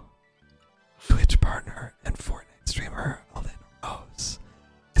now. Twitch partner and Fortnite streamer Alina Rose.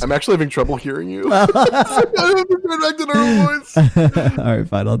 I'm actually having trouble hearing you. I have to go back to normal voice. All right,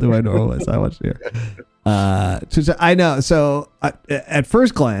 fine. I'll do my normal voice. I want you to hear. I know. So at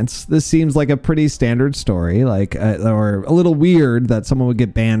first glance, this seems like a pretty standard story, like or a little weird that someone would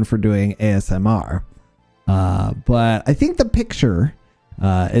get banned for doing ASMR. But I think the picture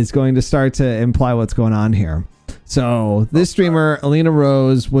is going to start to imply what's going on here. So this streamer, Alina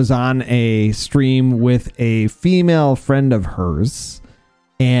Rose, was on a stream with a female friend of hers.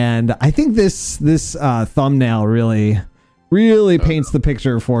 And I think this thumbnail really paints the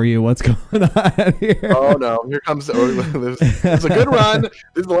picture for you. What's going on here? Oh no! Here comes. It's a good run. This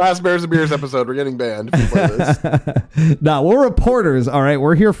is the last Bears and Beers episode. We're getting banned. No, we're reporters. All right,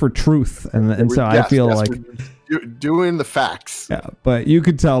 we're here for truth, and so I feel like doing the facts. Yeah, but you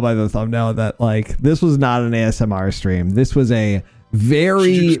could tell by the thumbnail that like this was not an ASMR stream. This was a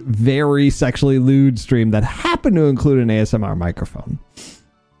very, very sexually lewd stream that happened to include an ASMR microphone.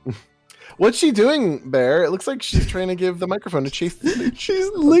 What's she doing, Bear? It looks like she's trying to give the microphone to Chase. She's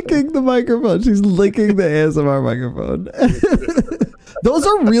licking the microphone. She's licking the ASMR microphone. Those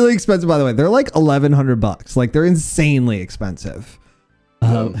are really expensive, by the way. They're like $1,100. Like they're insanely expensive.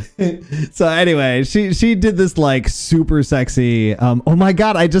 So anyway, she did this like super sexy. Oh my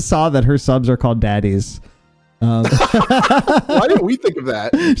god! I just saw that her subs are called daddies. Why didn't we think of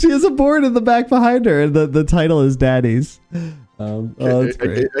that? She has a board in the back behind her, and the title is daddies. Oh, that's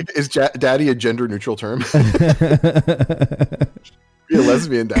great. Is daddy a gender neutral term? Be a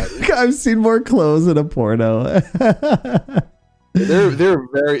lesbian daddy. I've seen more clothes in a porno.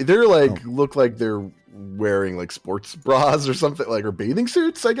 They're like look like they're wearing like sports bras or something, like, or bathing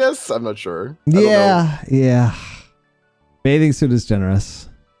suits, I guess. I'm not sure. Yeah. Bathing suit is generous.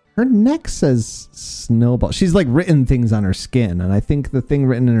 Her neck says Snowball. She's like written things on her skin, and I think the thing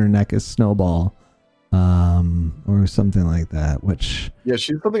written in her neck is Snowball. Or something like that, which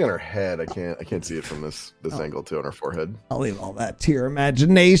she's something on her head. I can't see it from this angle too, on her forehead. I'll leave all that to your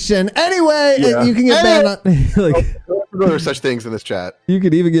imagination. Anyway, you can get banned on there are such things in this chat. You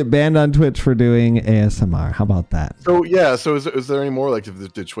could even get banned on Twitch for doing ASMR. How about that? So is there any more, like,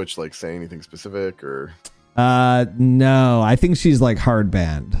 did Twitch like say anything specific or? No, I think she's like hard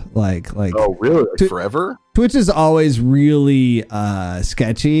banned. Like oh really? Like forever? Twitch is always really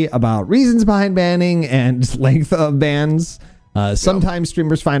sketchy about reasons behind banning and length of bans. Sometimes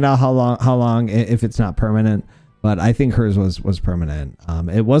streamers find out how long if it's not permanent, but I think hers was permanent.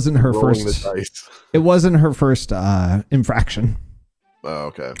 It wasn't her first. It wasn't her first infraction. Oh,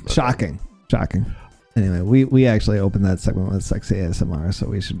 okay. Shocking. Anyway, we actually opened that segment with sexy ASMR, so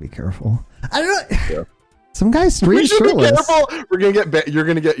we should be careful. I don't know. Yeah. Some guys stream shirtless. Be careful. We're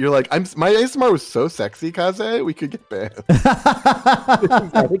gonna get you're like, my ASMR was so sexy, Kaze, we could get banned. Is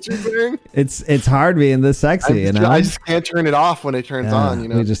that what you're saying? It's hard being this sexy, you know. I just can't turn it off when it turns on. You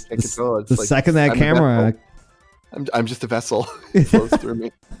know, just the like, second that camera. I'm just a vessel. It flows through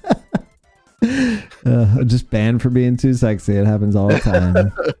me. I'm just banned for being too sexy. It happens all the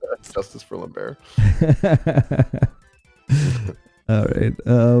time. Justice for Lambert. All right,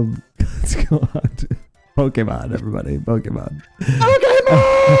 let's go on to Pokemon, everybody. Pokemon.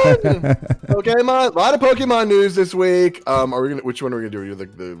 Pokemon. A lot of Pokemon news this week. Are we gonna? Which one are we gonna do?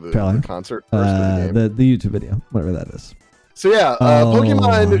 The concert first? Or the YouTube video, whatever that is. So yeah,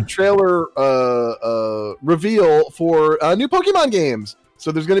 Pokemon trailer reveal for new Pokemon games.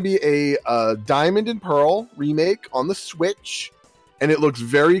 So there's going to be a Diamond and Pearl remake on the Switch, and it looks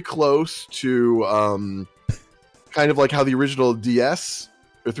very close to kind of like how the original DS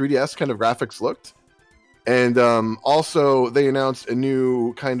or 3DS kind of graphics looked. And also they announced a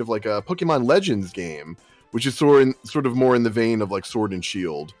new kind of like a Pokemon Legends game, which is sort of more in the vein of like Sword and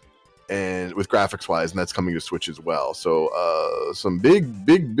Shield, and with graphics wise, and that's coming to Switch as well. So some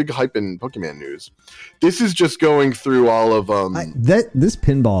big hype in Pokemon news. This is just going through all of this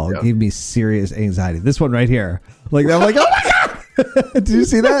pinball gave me serious anxiety. This one right here, like I'm like, oh my god! Did you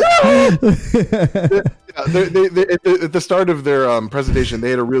see that? They, at the start of their presentation, they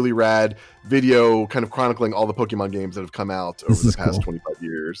had a really rad video kind of chronicling all the Pokemon games that have come out over the past 25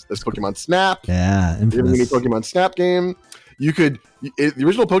 years. There's Pokemon Snap. Yeah, infamous. The Pokemon Snap game. The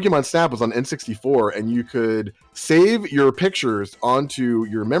original Pokemon Snap was on N64, and you could save your pictures onto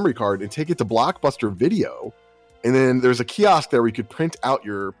your memory card and take it to Blockbuster Video. And then there's a kiosk there where you could print out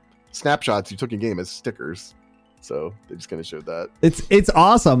your snapshots you took in game as stickers. So they just kind of showed that. It's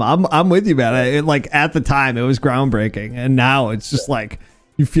awesome. I'm with you, man. Like at the time, it was groundbreaking, and now it's just like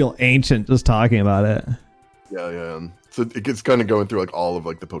you feel ancient just talking about it. Yeah. So it's kind of going through like all of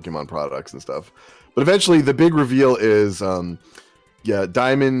like the Pokemon products and stuff. But eventually, the big reveal is,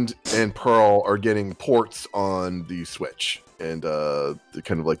 Diamond and Pearl are getting ports on the Switch, and they're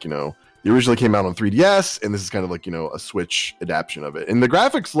kind of like they originally came out on 3DS, and this is kind of like a Switch adaptation of it. And the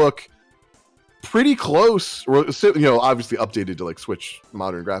graphics look pretty close, or obviously updated to like Switch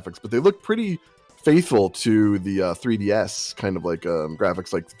modern graphics, but they look pretty faithful to the 3DS kind of like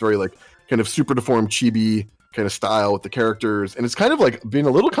graphics, like very like kind of super deformed chibi kind of style with the characters, and it's kind of like being a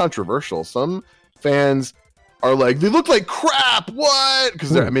little controversial. Some fans are like, they look like crap. What?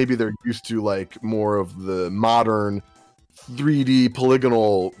 Because maybe they're used to like more of the modern 3D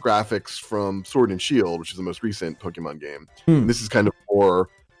polygonal graphics from Sword and Shield, which is the most recent Pokemon game. And this is kind of more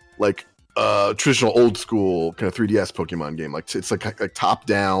like traditional old school kind of 3DS Pokemon game. Like it's like top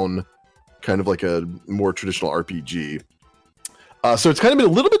down, kind of like a more traditional RPG. So it's kind of been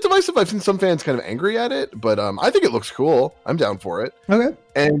a little bit divisive. I've seen some fans kind of angry at it, but I think it looks cool. I'm down for it. Okay.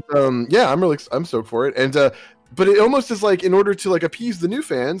 And I'm stoked for it. And but it almost is like in order to like appease the new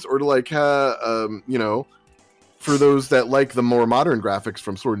fans, or to like for those that like the more modern graphics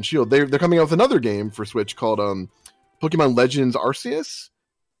from Sword and Shield, they're coming out with another game for Switch called Pokemon Legends Arceus.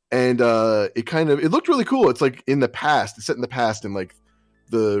 And it looked really cool. It's like in the past. It's set in the past in like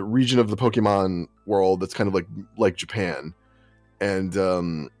the region of the Pokemon world that's kind of like Japan. And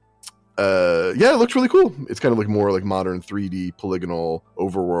it looks really cool. It's kind of like more like modern 3D polygonal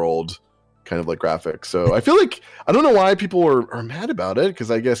overworld kind of like graphics. So I feel like, I don't know why people are mad about it,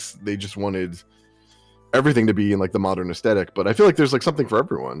 because I guess they just wanted everything to be in like the modern aesthetic. But I feel like there's like something for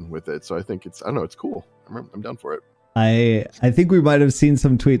everyone with it. So I think it's cool. I'm down for it. I think we might have seen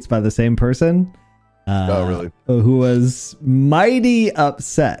some tweets by the same person. Oh, really? Who was mighty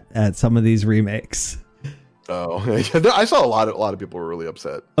upset at some of these remakes. Oh, I saw a lot of people were really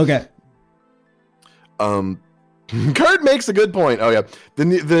upset. Okay. Kurt makes a good point. Oh yeah,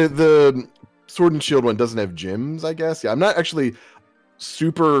 the Sword and Shield one doesn't have gyms, I guess. Yeah, I'm not actually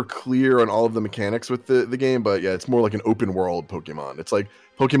super clear on all of the mechanics with the game, but yeah, it's more like an open world Pokemon. It's like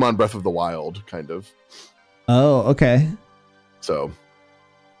Pokemon Breath of the Wild kind of. Oh, okay.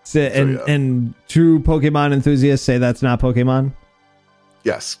 And true Pokemon enthusiasts say that's not Pokemon?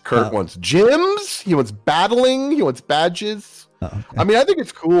 Yes, Kurt wants gyms. He wants battling. He wants badges. Oh, okay. I mean, I think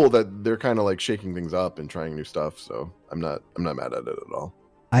it's cool that they're kind of like shaking things up and trying new stuff. So I'm not mad at it at all.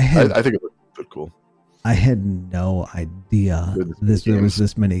 I think it looked cool. I had no idea there was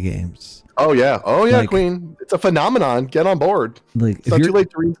this many games. Oh yeah, like, Queen. It's a phenomenon. Get on board. Like, it's not too late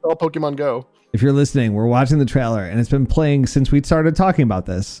to reinstall Pokemon Go. If you're listening, we're watching the trailer, and it's been playing since we started talking about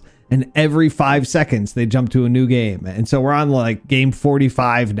this. And every 5 seconds, they jump to a new game. And so we're on like game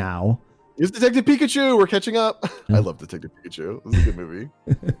 45 now. It's Detective Pikachu. We're catching up. I love Detective Pikachu. This is a good movie.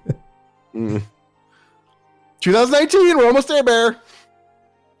 2019. We're almost there, Bear.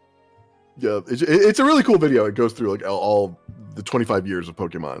 Yeah, it's a really cool video. It goes through like all the 25 years of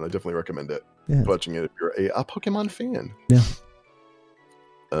Pokemon. I definitely recommend it. Yeah. Watching it if you're a Pokemon fan. Yeah.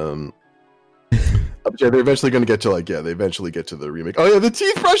 Yeah, they're eventually going to get to they eventually get to the remake. Oh yeah, the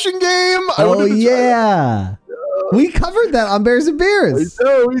teeth brushing game. We covered that on Bears and Beers.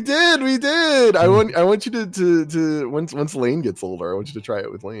 No, we did. I want you to once Lane gets older, I want you to try it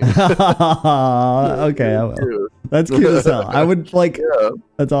with Lane. Okay, I will. That's cute as hell. I would like. Yeah.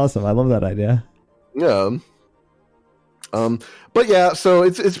 That's awesome. I love that idea. Yeah. But yeah, so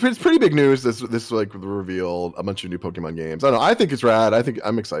it's pretty big news. This like the reveal, a bunch of new Pokemon games. I don't know. I think it's rad. I think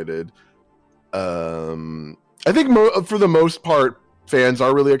I'm excited. I think for the most part, fans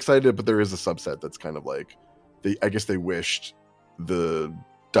are really excited, but there is a subset that's kind of like, I guess they wished the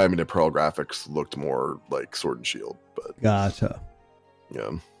Diamond and Pearl graphics looked more like Sword and Shield. But Gotcha. yeah,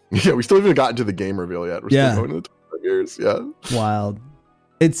 yeah, we still haven't gotten to the game reveal yet. We're still going into the 25 years. Yeah, wild.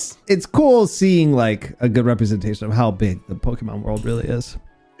 It's cool seeing like a good representation of how big the Pokemon world really is.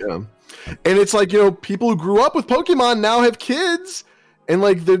 Yeah, and it's like, people who grew up with Pokemon now have kids. And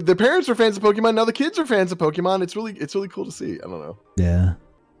like the parents are fans of Pokemon, now the kids are fans of Pokemon. It's really cool to see. I don't know. Yeah.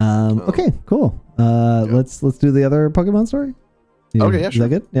 Okay, cool. Let's do the other Pokemon story. Okay, yeah, sure. Is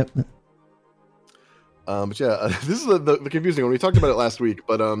that good? Yep. But yeah, this is the confusing one. We talked about it last week,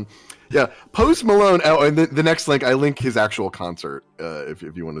 but yeah, Post Malone. Oh, and the next link, I link his actual concert. If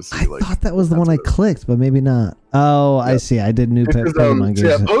you want to see, I thought that was the one I clicked, but maybe not. Oh, yeah. I see. I did new Pokemon games.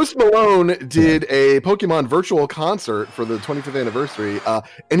 Yeah, Post Malone did a Pokemon virtual concert for the 25th anniversary,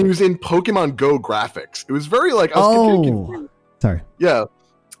 and he was in Pokemon Go graphics. It was very like, I was confused. Sorry. Yeah,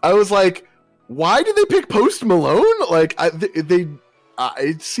 I was like, why did they pick Post Malone? Like, they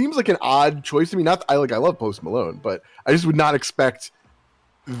it seems like an odd choice to me. Not I love Post Malone, but I just would not expect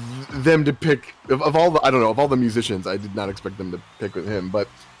them to pick of all the musicians. I did not expect them to pick with him. But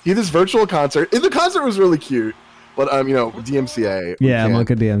he had this virtual concert. And the concert was really cute. But DMCA. Yeah,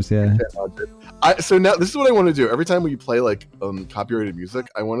 Monka DMCA. So now this is what I want to do. Every time we play like copyrighted music,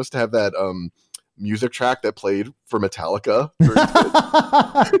 I want us to have that music track that played for Metallica.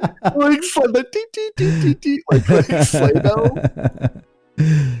 Like the like sleigh bell.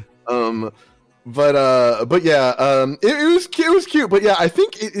 But yeah, it was cute. But yeah, I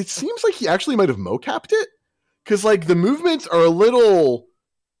think it seems like he actually might have mocapped it, because like the movements are a little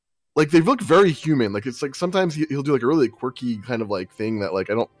like, they look very human. Like it's like sometimes he'll do like a really quirky kind of like thing that like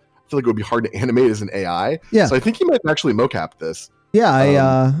I feel like it would be hard to animate as an AI. Yeah. So I think he might have actually mocapped this.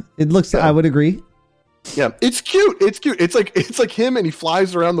 Yeah, it looks. Yeah. I would agree. Yeah, it's cute. It's like him, and he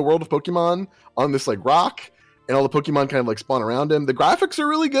flies around the world of Pokemon on this like rock, and all the Pokemon kind of like spawn around him. The graphics are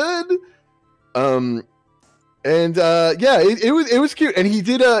really good. It was cute. And he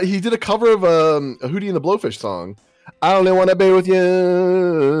did a cover of a Hootie and the Blowfish song. I only want to be with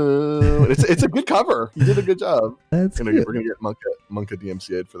you. It's a good cover. He did a good job. That's we're gonna get Monka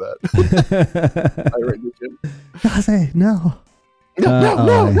DMCA'd for that. Kaze, no.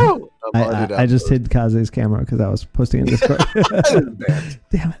 No. I just hid Kaze's camera because I was posting in Discord.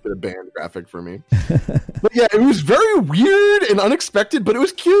 Damn it. A banned graphic for me. But yeah, it was very weird and unexpected, but it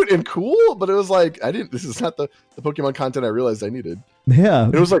was cute and cool. But it was like, this is not the Pokemon content I realized I needed. Yeah.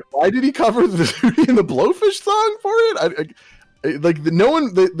 And it was like, why did he cover the Hootie and the Blowfish song for it?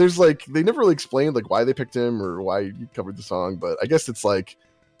 There's like, they never really explained like why they picked him or why he covered the song. But I guess it's like,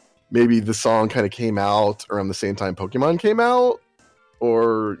 maybe the song kind of came out around the same time Pokemon came out.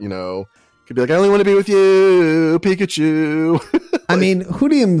 Or, could be like, I only want to be with you, Pikachu. I mean,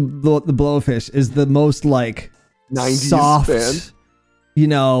 Hootie and the Blowfish is the most like 90s soft, band.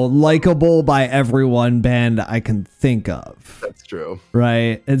 likable by everyone band I can think of. That's true.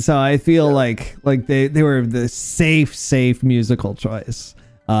 Right. And so I feel like they were the safe musical choice.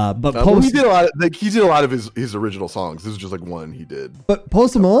 But he did a lot of his original songs. This is just like one he did. But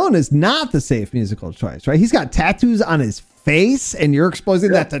Post Malone is not the safe musical choice, right? He's got tattoos on his face, and you're exposing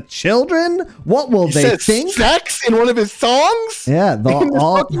that to children. What will they think? Sex in one of his songs? Yeah,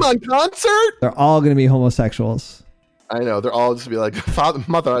 Pokemon concert. They're all going to be homosexuals. I know. They're all just be like,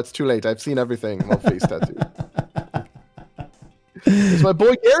 mother, it's too late. I've seen everything. I'm face tattoo. It's my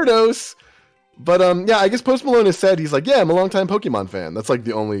boy Gyarados. But yeah, I guess Post Malone has said he's like, yeah, I'm a longtime Pokemon fan. That's like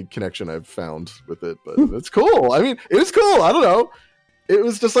the only connection I've found with it. But it's cool. I mean, it was cool. I don't know. It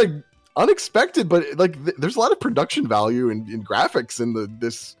was just like unexpected, but like there's a lot of production value in graphics in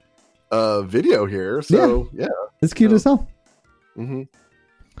this video here. So yeah, it's cute as hell. Mm-hmm.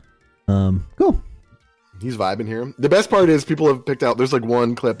 Cool. He's vibing here. The best part is people have picked out. There's like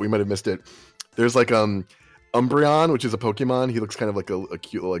one clip, we might have missed it. There's like Umbreon, which is a Pokemon. He looks kind of like a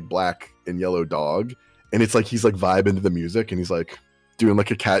cute like black and yellow dog, and it's like he's like vibing to the music, and he's like doing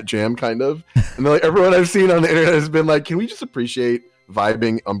like a cat jam kind of. And then like everyone I've seen on the internet has been like, can we just appreciate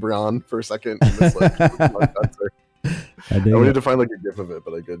vibing Umbreon for a second in this like concert? I wanted to find like a gif of it,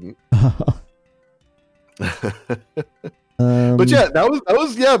 but I couldn't. But yeah, that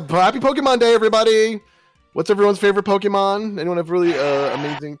was happy Pokemon Day, everybody. What's everyone's favorite Pokemon? Anyone have really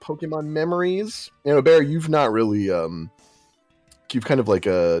amazing Pokemon memories? Bear, you've not really you've kind of like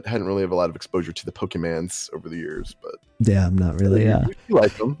hadn't really have a lot of exposure to the Pokemans over the years, but Yeah, I'm not really. Yeah, you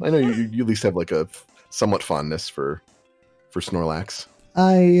like them. I know you at least have like a somewhat fondness for Snorlax.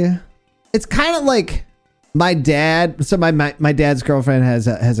 It's kind of like my dad. So my dad's girlfriend has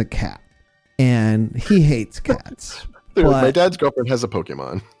a cat, and he hates cats. My dad's girlfriend has a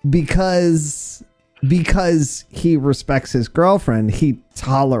Pokemon. Because he respects his girlfriend, he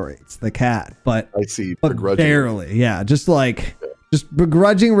tolerates the cat, but I see, but barely. Yeah, just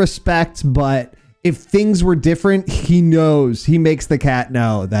begrudging respect. But if things were different, he makes the cat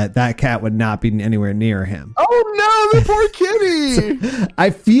know that cat would not be anywhere near him. Oh no, the poor kitty. So, I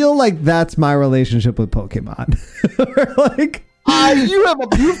feel like that's my relationship with Pokemon. Like, you have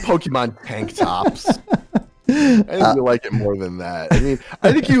Pokemon tank tops. I think you like it more than that. I mean,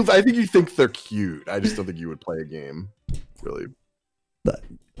 I think you think they're cute. I just don't think you would play a game, really.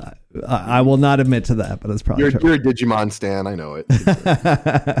 I will not admit to that, but it's probably you're a Digimon stan. I know it.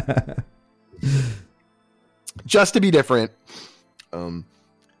 Just to be different.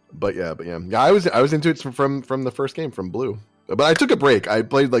 But yeah. I was into it from the first game, from Blue. But I took a break. I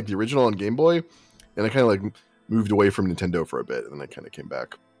played like the original on Game Boy, and I kind of like moved away from Nintendo for a bit, and then I kind of came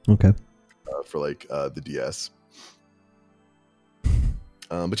back. Okay. For like the DS.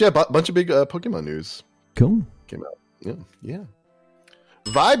 But yeah, a bunch of big Pokemon news. Cool. Came out. Yeah.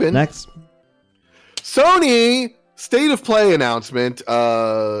 Vibin'. Next. Sony State of Play announcement.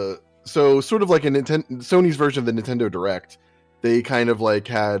 So sort of like Sony's version of the Nintendo Direct. They kind of like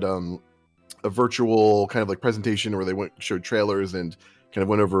had a virtual kind of like presentation where they showed trailers and kind of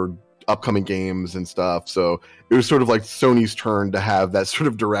went over upcoming games and stuff. So it was sort of like Sony's turn to have that sort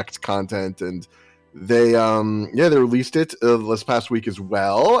of direct content, and they released it this past week as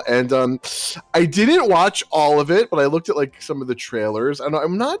well. And I didn't watch all of it, but I looked at like some of the trailers.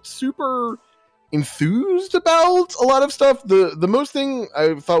 I'm not super enthused about a lot of stuff. The most thing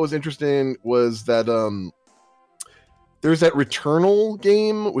I thought was interesting was that there's that Returnal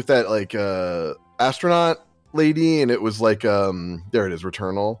game with that like astronaut lady, and it was like there it is,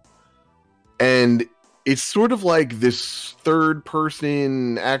 Returnal. And it's sort of like this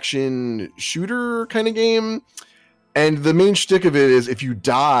third-person action shooter kind of game. And the main shtick of it is if you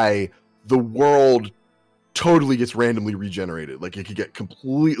die, the world totally gets randomly regenerated. Like, it could get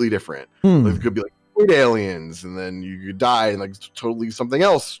completely different. Like, it could be like food aliens, and then you could die, and like totally something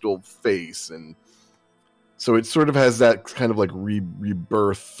else will face. And so it sort of has that kind of like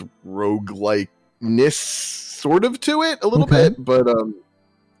rebirth roguelikeness sort of to it a little bit. But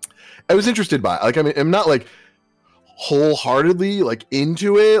I was interested by it. Like, I mean, I'm not like wholeheartedly like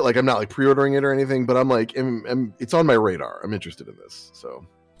into it. Like, I'm not like pre-ordering it or anything, but I'm like, it's on my radar. I'm interested in this. So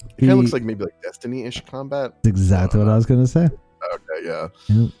it kind of looks like maybe like Destiny-ish combat. That's exactly what I was going to say. Okay, yeah.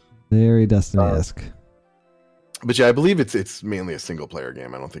 Yep. Very Destiny-esque. But yeah, I believe it's mainly a single player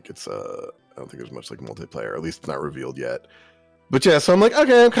game. I don't think there's much like multiplayer. At least it's not revealed yet. But yeah, so I'm like,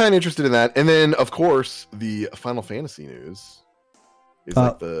 okay, I'm kind of interested in that. And then of course the Final Fantasy news is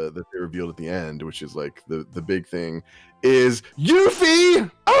like that they revealed at the end, which is like the big thing is Yuffie.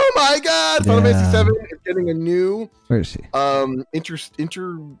 Oh my god, Final Fantasy 7 is getting a new where is she?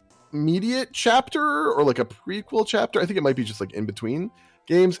 Intermediate chapter, or like a prequel chapter. I think it might be just like in between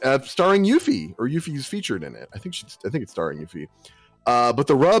games, starring Yuffie, or Yuffie's featured in it. I think it's starring Yuffie. But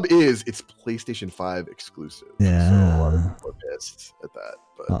the rub is it's PlayStation 5 exclusive. Yeah, so a lot of people are pissed at that.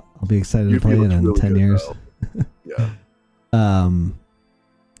 But I'll be excited to play it in really 10 years. Yeah.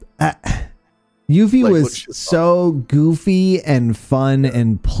 Yuffie was so goofy and fun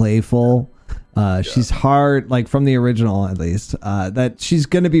and playful. She's hard, like from the original at least, that she's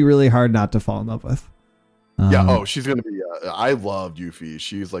going to be really hard not to fall in love with. She's going to be, I loved Yuffie.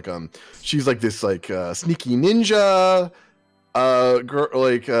 She's like this like sneaky ninja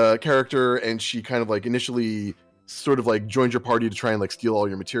character, and she kind of like initially sort of like joins your party to try and like steal all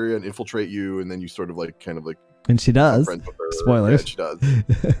your materia and infiltrate you, and then you sort of like kind of like, and she does. Spoilers. Yeah, she does.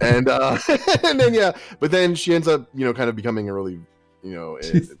 And and then but then she ends up, kind of becoming a really,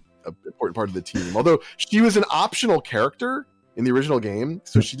 an important part of the team. Although she was an optional character in the original game,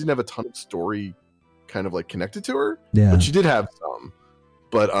 so she didn't have a ton of story kind of like connected to her. Yeah. But she did have some.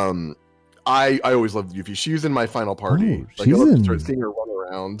 But I always loved Yuffie. She was in my final party. I love to start seeing her run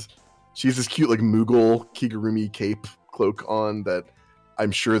around. She has this cute like Moogle Kigurumi cape cloak on that I'm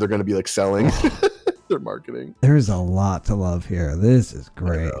sure they're going to be like selling. Their marketing. There's a lot to love here. This is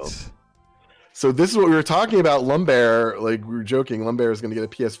great. So this is what we were talking about. Lumbear, like we were joking, Lumbear is going to get a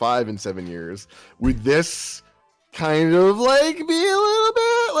PS5 in 7 years. Would this kind of like be a little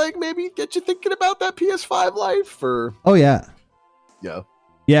bit like maybe get you thinking about that PS5 life? Or yeah,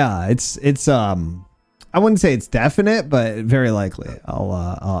 it's I wouldn't say it's definite, but very likely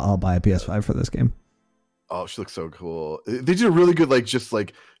I'll buy a PS5 for this game. Oh, she looks so cool. They did a really good, like, just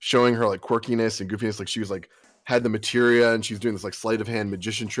like showing her like quirkiness and goofiness. Like she was like had the materia and she's doing this like sleight of hand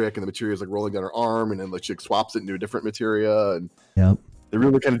magician trick, and the materia is like rolling down her arm, and then like she like, swaps it into a different materia. And yep, they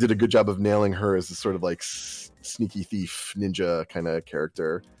really kind of did a good job of nailing her as this sort of like sneaky thief ninja kind of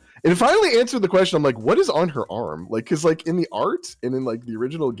character. And it finally answered the question. I'm like, what is on her arm? Like, because like in the art and in like the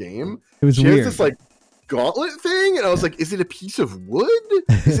original game, it was she weird. has this like gauntlet thing, and I was like, is it a piece of wood?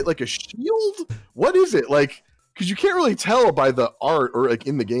 Is it like a shield? What is it? Like, because you can't really tell by the art or like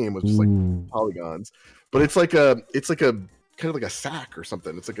in the game with just like polygons, but it's like a kind of like a sack or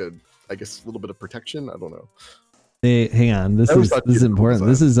something. It's like a, I guess, a little bit of protection. I don't know. Hang on, this is important.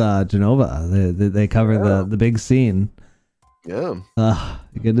 This is Jenova. They cover the big scene. Yeah.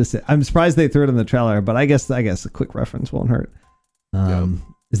 Goodness, I'm surprised they threw it in the trailer, but I guess a quick reference won't hurt.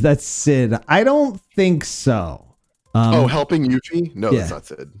 Is that Sid? I don't think so. Helping Yuffie? No, that's not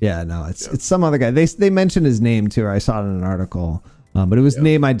Sid. Yeah, no, it's some other guy. They mentioned his name too. I saw it in an article, but it was a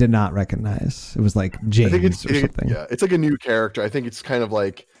name I did not recognize. It was like James or something. Yeah, it's like a new character. I think it's kind of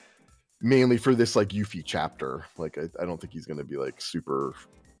like mainly for this like Yuffie chapter. Like I don't think he's going to be like super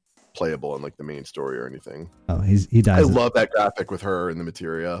playable in like the main story or anything. Oh, he dies. I love that graphic with her in the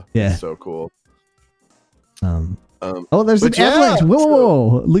materia. Yeah, it's so cool. There's an avalanche.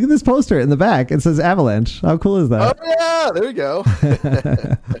 Whoa, look at this poster in the back. It says avalanche. How cool is that? Oh yeah, there you go.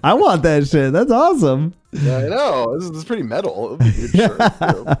 I want that shit. That's awesome. Yeah, I know. This is pretty metal. It'll be a good shirt,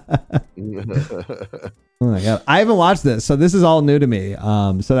 oh my god, I haven't watched this, so this is all new to me.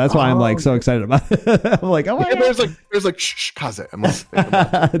 So that's why I'm like so excited about it. I'm like, oh my god. There's like shh, Kaze. I'm listening.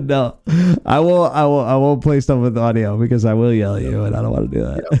 No, I will play stuff with audio because I will yell at you, and I don't want to do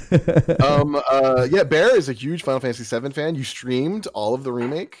that. Yeah. Bear is a huge Final Fantasy VII fan. You streamed all of the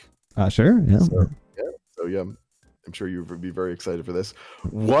remake. Sure. Yeah. So yeah, I'm sure you would be very excited for this.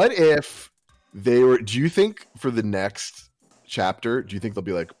 What if they were? Do you think for the next chapter? Do you think they'll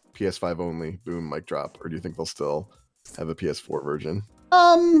be like PS5 only? Boom, mic drop. Or do you think they'll still have a PS4 version?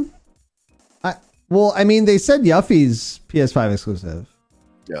 I mean, they said Yuffie's PS5 exclusive.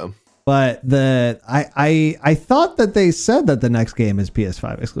 Yeah. But I thought that they said that the next game is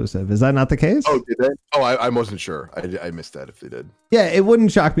PS5 exclusive. Is that not the case? Oh, did they? Oh, I wasn't sure. I missed that if they did. Yeah, it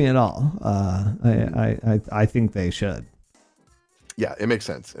wouldn't shock me at all. I think they should. Yeah, it makes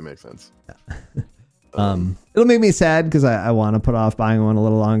sense. Yeah. It'll make me sad because I want to put off buying one a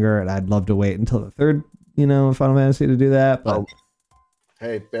little longer, and I'd love to wait until the third, Final Fantasy to do that. But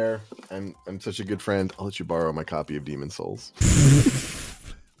hey, Bear, I'm such a good friend. I'll let you borrow my copy of Demon Souls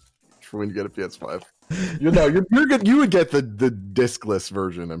for when you get a PS5. You're good. You would get the discless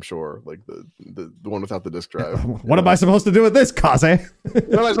version, I'm sure, like the one without the disc drive. What am I supposed to do with this, Kaze?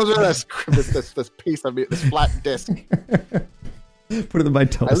 What am I supposed to do with this piece of this flat disc? Put it in my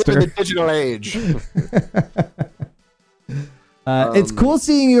toaster. I live in the digital age. It's cool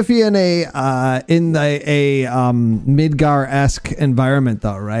seeing Yuffie in a Midgar-esque environment,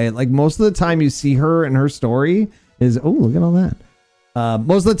 though, right? Like most of the time you see her and her story is look at all that.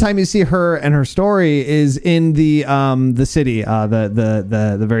 Most of the time you see her and her story is in the city,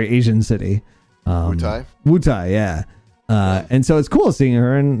 the very Asian city, Wutai. Wutai, yeah. And so it's cool seeing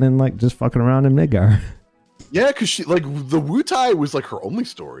her and like just fucking around in Midgar. Yeah, because she like the Wutai was like her only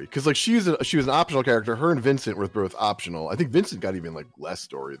story because like she was an optional character. Her and Vincent were both optional. I think Vincent got even like less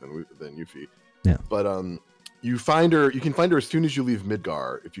story than Yuffie. Yeah. But you can find her as soon as you leave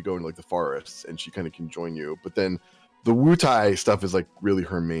Midgar if you go into like the forests, and she kind of can join you. But then the Wutai stuff is like really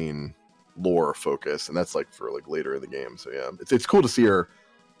her main lore focus, and that's like for like later in the game. So yeah, it's cool to see her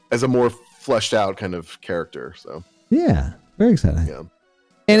as a more fleshed out kind of character. So yeah, very exciting. Yeah.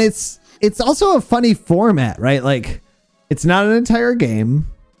 And it's also a funny format, right? Like it's not an entire game,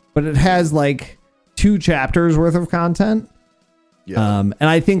 but it has like 2 chapters worth of content. Yeah. And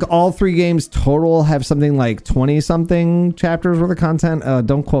I think all 3 games total have something like 20 something chapters worth of content.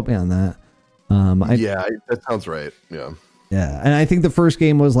 Don't quote me on that. That sounds right. Yeah. Yeah. And I think the first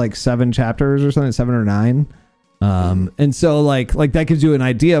game was like 7 chapters or something, 7 or 9. And so like that gives you an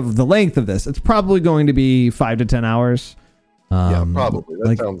idea of the length of this. It's probably going to be 5 to 10 hours. Yeah, probably.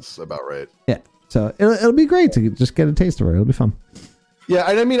 That sounds about right. Yeah. So it'll be great to just get a taste of it. It'll be fun. Yeah,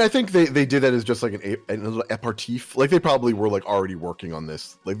 and I mean, I think they did that as just like a little aperitif. Like they probably were like already working on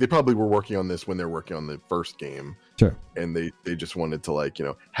this. Like they probably were working on this when they're working on the first game. Sure. And they just wanted to like,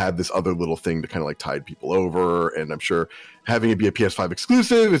 have this other little thing to kind of like tide people over. And I'm sure having it be a PS5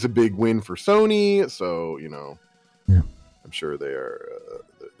 exclusive is a big win for Sony. So, yeah. I'm sure they are,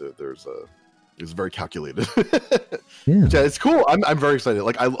 there's was very calculated. Yeah. Yeah, it's cool. I'm very excited.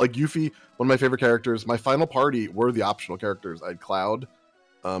 Like I like Yuffie, one of my favorite characters. My final party were the optional characters. I had Cloud,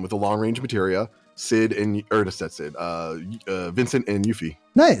 with the long range materia, Sid and Sid, Vincent and Yuffie.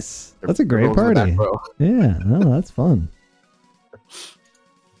 Nice. That's a great party. Yeah. Oh, that's fun.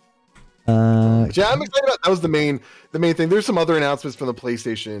 Yeah, I'm excited about that. Was the main thing. There's some other announcements from the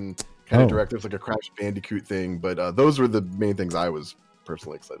PlayStation kind of direct. There's like a Crash Bandicoot thing, but those were the main things I was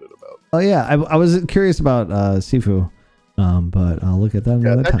personally excited about. Oh yeah, I was curious about Sifu, but I'll look at that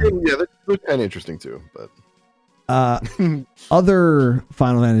another time. That was kind of interesting too. But other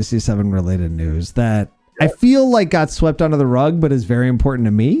Final Fantasy VII related news that I feel like got swept under the rug, but is very important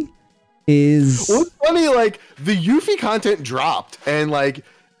to me is. Well, it's funny, like the Yuffie content dropped, and like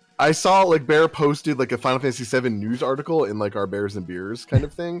I saw like Bear posted like a Final Fantasy VII news article in like our Bears and Beers kind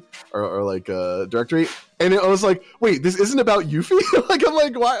of thing, or like directory, and I was like, wait, this isn't about Yuffie? Like I'm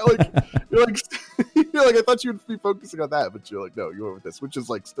like, why? Like you're like you're like I thought you would be focusing on that, but you're like, no, you went with this, which is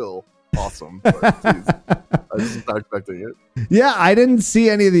like still awesome. But geez, I was just not expecting it. Yeah, I didn't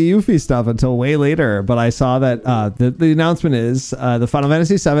see any of the Yuffie stuff until way later, but I saw that the announcement is the Final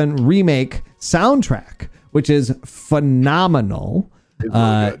Fantasy VII remake soundtrack, which is phenomenal.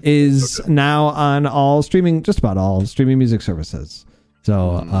 Really is now on just about all streaming music services.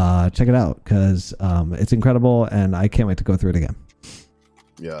 So check it out because it's incredible and I can't wait to go through it again.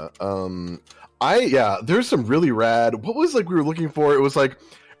 Yeah. There's some really rad. What was like we were looking for? It was like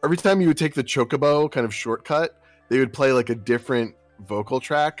every time you would take the Chocobo kind of shortcut, they would play like a different vocal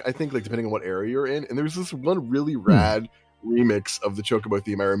track, I think, like depending on what area you're in. And there was this one really rad remix of the Chocobo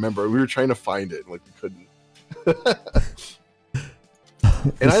theme. I remember we were trying to find it and like we couldn't.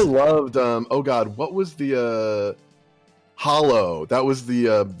 And I loved what was the Hollow? That was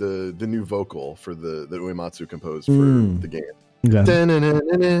the new vocal for the Uematsu composed for the game. Okay.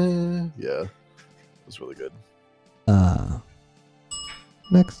 Yeah. It was really good.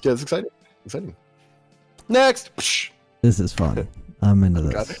 Next. Yeah, it's exciting. Next. This is fun. I'm into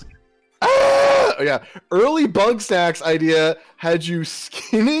this. Oh yeah. Early Bug Snacks idea had you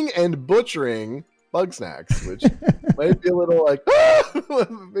skinning and butchering Bug Snacks, which might be a little like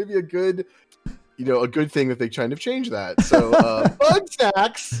maybe a good thing that they kind of change that. So Bug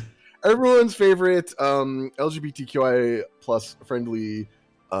Snacks, everyone's favorite LGBTQI plus friendly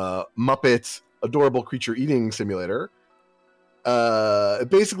Muppet adorable creature eating simulator.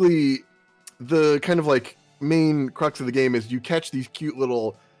 Basically the kind of like main crux of the game is you catch these cute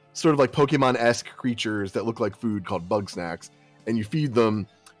little sort of like Pokemon-esque creatures that look like food called Bug Snacks, and you feed them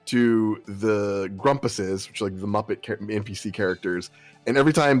to the Grumpuses, which are like the Muppet NPC characters, and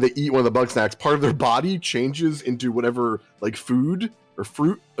every time they eat one of the Bug Snacks, part of their body changes into whatever like food or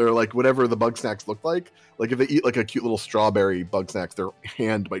fruit or like whatever the Bug Snacks look like. Like if they eat like a cute little strawberry Bug Snacks, their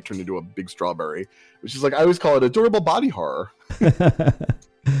hand might turn into a big strawberry, which is like, I always call it adorable body horror.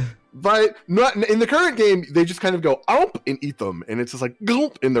 But not in the current game, they just kind of go oomp and eat them, and it's just like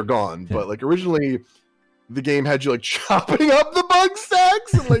gulp and they're gone. Yeah. But like originally the game had you like chopping up the Bug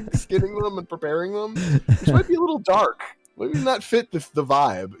Snacks and like skinning them and preparing them, which might be a little dark. Maybe not fit the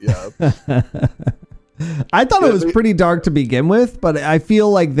vibe. Yeah. I thought it was pretty dark to begin with, but I feel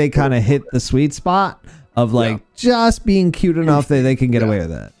like they kind of hit the sweet spot of like just being cute enough that they can get away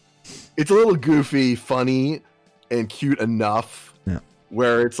with it. It's a little goofy, funny, and cute enough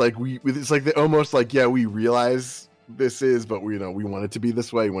where it's like they almost like, we realize this is, but we want it to be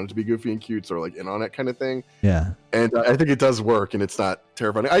this way. We want it to be goofy and cute, so we're like in on it kind of thing. Yeah. And I think it does work, and it's not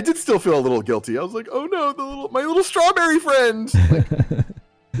terrifying. I did still feel a little guilty. I was like, oh no, my little strawberry friend. Like,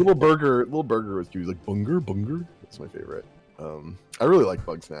 little burger was cute. Like Bunger. That's my favorite. I really like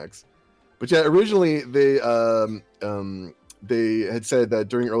Bug Snacks. But yeah, originally they had said that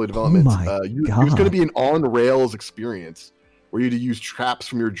during early development, it was going to be an on-rails experience where you had to use traps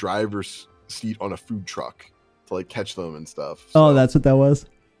from your driver's seat on a food truck to like catch them and stuff. So, that's what that was?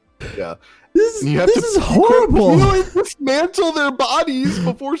 Yeah. This is horrible. Dismantle their bodies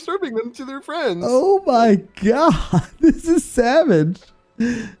before serving them to their friends. Oh my god. This is savage.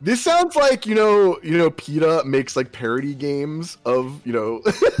 This sounds like, PETA makes like parody games of,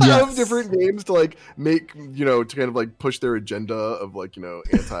 of different games to like make, to kind of like push their agenda of like,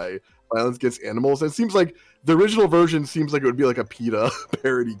 anti-violence against animals. And it seems like the original version seems like it would be like a PETA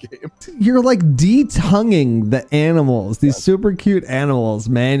parody game. You're like de-tonguing the animals, these super cute animals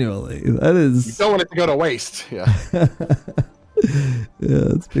manually. That is... You don't want it to go to waste. Yeah.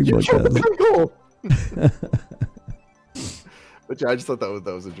 It's big cool. But yeah, I just thought that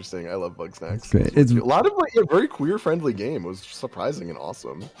was interesting. I love Bug Snacks. Great. It's a lot of like a very queer friendly game. It was surprising and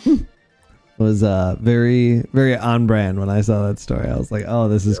awesome. was very, very on brand when I saw that story. I was like, oh,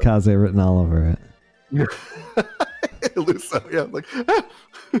 this is Kaze written all over it. Luso, yeah, like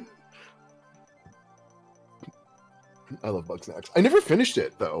I love Bugsnax. I never finished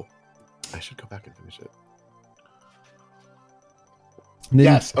it though. I should go back and finish it.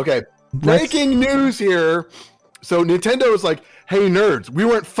 Yes. Okay. Breaking news here. So Nintendo is like, hey nerds, we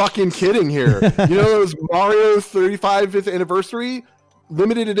weren't fucking kidding here. You know those Mario 35th anniversary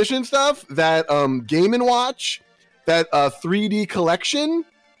limited edition stuff, that Game & Watch, that 3D collection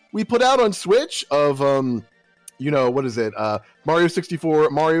we put out on Switch of what is it? Mario 64,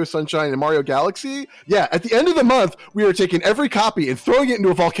 Mario Sunshine, and Mario Galaxy. Yeah, at the end of the month, we are taking every copy and throwing it into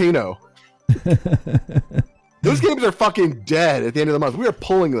a volcano. Those games are fucking dead at the end of the month. We are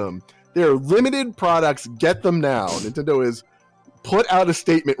pulling them. They're limited products. Get them now. Nintendo has put out a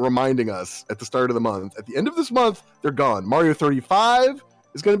statement reminding us at the start of the month. At the end of this month, they're gone. Mario 35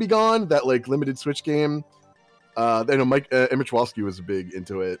 is going to be gone. That like limited Switch game. I know Mike Emichwalski was big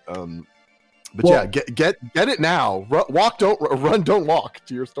into it. But well, yeah, get it now. Run, don't walk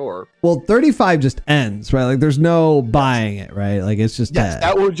to your store. Well, 35 just ends, right? Like there's no buying it, right? Like it's just dead.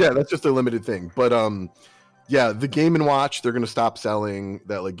 That's just a limited thing. But yeah, the Game & Watch, they're going to stop selling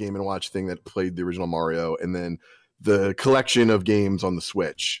that like Game & Watch thing that played the original Mario, and then the collection of games on the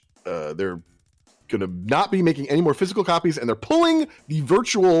Switch. They're going to not be making any more physical copies, and they're pulling the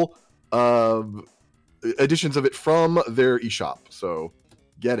virtual editions of it from their eShop. So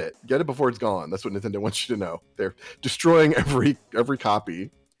get it before it's gone. That's what Nintendo wants you to know. They're destroying every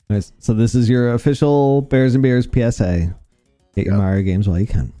copy. Nice. So this is your official Bears and Beers PSA. Get your Mario games while you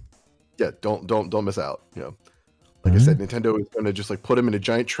can. Yeah, don't miss out. You know, like I said, Nintendo is going to just like put them in a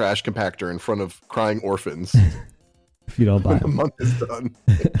giant trash compactor in front of crying orphans. If you don't buy them, the month is done.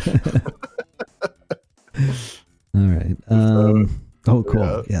 All right. Oh,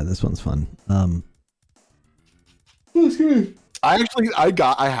 cool. Yeah, this one's fun.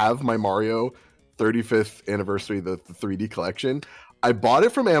 I have my Mario 35th anniversary, the 3D collection. I bought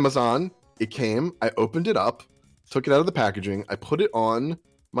it from Amazon. It came. I opened it up, took it out of the packaging. I put it on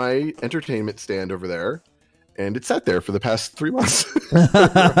my entertainment stand over there, and it sat there for the past 3 months.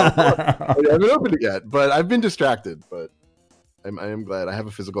 I haven't opened it yet, but I've been distracted. But I am glad I have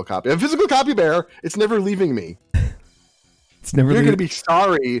a physical copy. I have a physical copy, Bear. It's never leaving me. It's never. You're going to be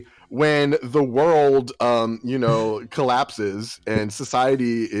sorry when the world, collapses and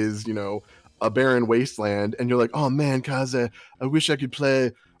society is, a barren wasteland, and you're like, oh man, Kaze, I wish I could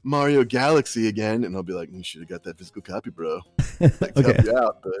play Mario Galaxy again. And I'll be like, you should have got that physical copy, bro. Okay. Help you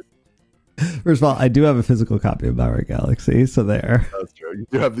out, but first of all, I do have a physical copy of Mario Galaxy, so there. That's true. You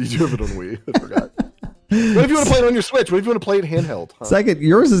do have it on Wii. I forgot. What if you want to play it on your Switch? What if you want to play it handheld? Huh? Second,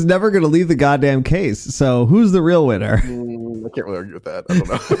 yours is never going to leave the goddamn case. So who's the real winner? I can't really argue with that. I don't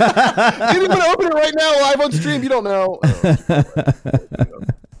know. You didn't even open it right now live on stream. You don't know.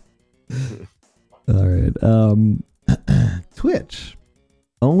 All right. Twitch,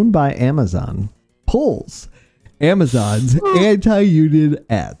 owned by Amazon, pulls Amazon's anti-union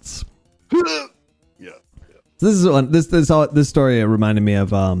ads. So this is one. This story reminded me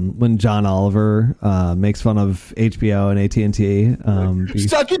of when John Oliver makes fun of HBO and AT&T.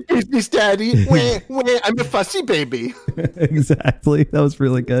 Suck it, business daddy. I'm a fussy baby. Exactly. That was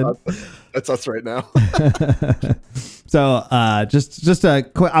really good. That's us right now. So just a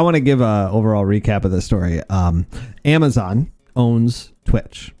quick. I want to give a overall recap of the story. Amazon owns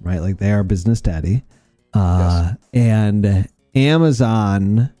Twitch, right? Like they are business daddy, yes. And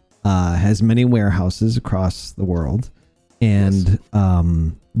Amazon has many warehouses across the world, and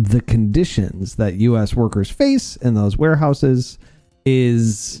yes. The conditions that U.S. workers face in those warehouses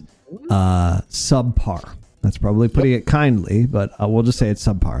is subpar. That's probably putting it kindly, but we'll just say it's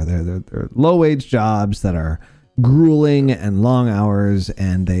subpar. They're low-wage jobs that are grueling and long hours,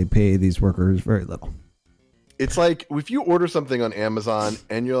 and they pay these workers very little. It's like if you order something on Amazon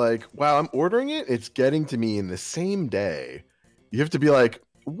and you're like, wow, I'm ordering it, it's getting to me in the same day. You have to be like,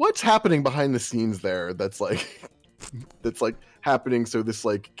 what's happening behind the scenes there that's like happening so this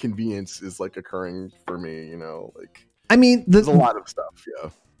like convenience is like occurring for me, like I mean there's a lot of stuff. Yeah,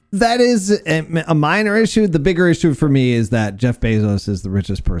 that is a minor issue. The bigger issue for me is that Jeff Bezos is the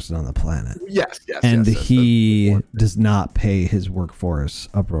richest person on the planet. Yes, and he does not pay his workforce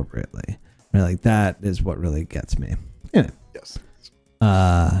appropriately. Right? Like that is what really gets me. Anyway. Yes.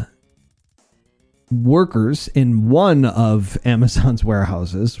 Workers in one of Amazon's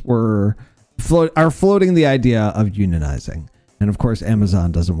warehouses are floating the idea of unionizing, and of course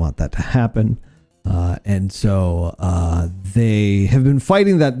Amazon doesn't want that to happen. And so they have been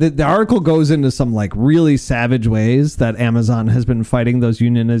fighting that. The article goes into some like really savage ways that Amazon has been fighting those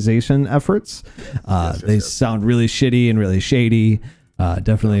unionization efforts. They sound really shitty and really shady.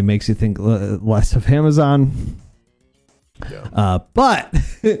 Definitely makes you think less of Amazon. Yeah. But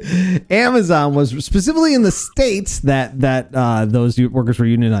Amazon was specifically in the states that those workers were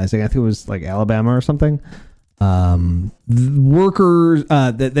unionizing. I think it was like Alabama or something. Workers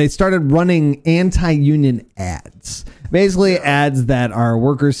they started running anti-union ads, basically ads that are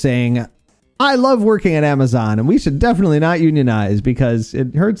workers saying, I love working at Amazon and we should definitely not unionize because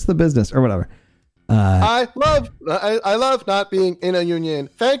it hurts the business or whatever. I love not being in a union.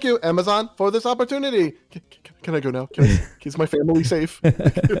 Thank you, Amazon, for this opportunity. Can I go now? Is my family safe?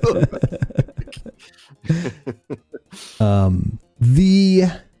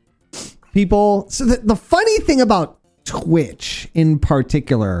 The people. So the funny thing about Twitch in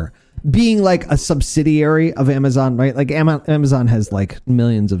particular being like a subsidiary of Amazon, right? Like Amazon has like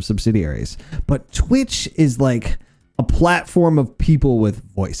millions of subsidiaries, but Twitch is like a platform of people with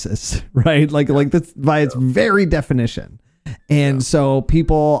voices, right? Like that's by its very definition. And so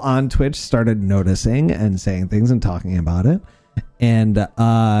people on Twitch started noticing and saying things and talking about it, and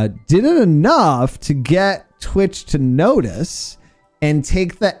did it enough to get Twitch to notice and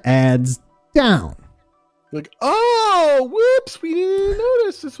take the ads down. Like, oh, whoops, we didn't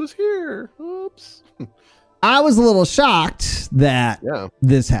notice this was here. Oops. I was a little shocked that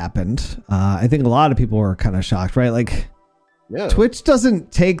this happened. I think a lot of people were kind of shocked, right? Like, Twitch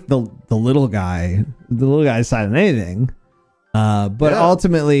doesn't take the little guy's side on anything. But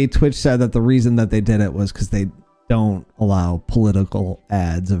ultimately, Twitch said that the reason that they did it was because they don't allow political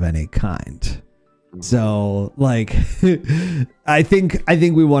ads of any kind. So, like, I think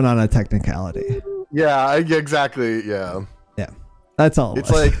we won on a technicality. Yeah, exactly. Yeah. That's all. It's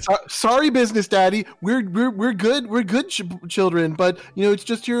like, sorry, business daddy. We're good children, but you know, it's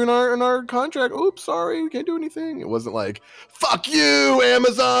just here in our contract. Oops, sorry, we can't do anything. It wasn't like, fuck you,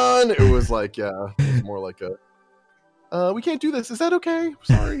 Amazon. It was like, it was more like we can't do this. Is that okay?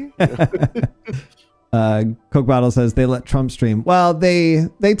 Sorry. Coke Bottle says they let Trump stream. Well, they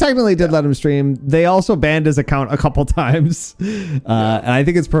technically did let him stream. They also banned his account a couple times, and I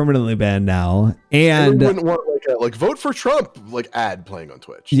think it's permanently banned now. And they wouldn't want like vote for Trump like ad playing on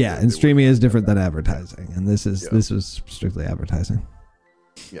Twitch. Yeah, and streaming is different than advertising, and this was strictly advertising.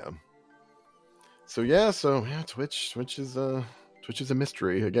 Yeah. So Twitch is a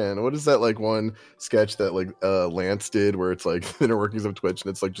mystery again. What is that like one sketch that like Lance did where it's like the inner workings of Twitch and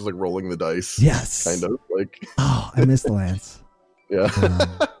it's like just like rolling the dice? Yes. Kind of like. Oh, I missed Lance. Yeah.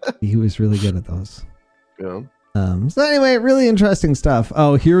 He was really good at those. Yeah. So anyway, really interesting stuff.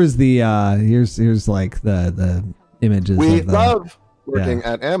 Oh, here's the here's like the images. We love working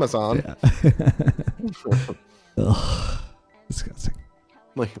at Amazon. Yeah. Ugh, disgusting.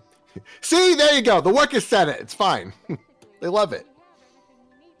 Like, see, there you go. The workers said it. It's fine. They love it.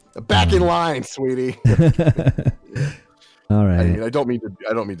 Back in line, sweetie. All right. I mean, I don't mean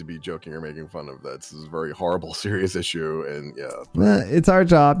to be joking or making fun of that. This is a very horrible, serious issue, and it's our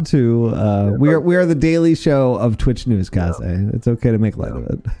job to. We are the daily show of Twitch news, Kaze. It's okay to make light of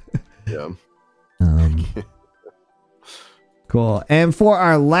it. Yeah. Cool. And for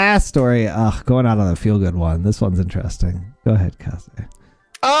our last story, going out on a feel good one. This one's interesting. Go ahead, Kaze.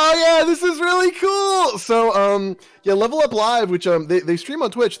 Oh yeah, this is really cool. So Level Up Live, which they stream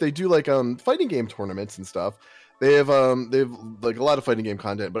on Twitch. They do like fighting game tournaments and stuff. They have like a lot of fighting game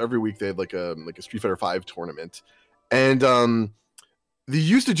content, but every week they have like a Street Fighter 5 tournament. And they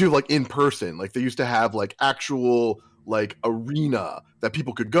used to do like in person, like they used to have like actual like arena that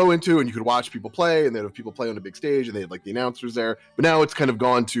people could go into and you could watch people play, and they'd have people play on a big stage and they had like the announcers there. But now it's kind of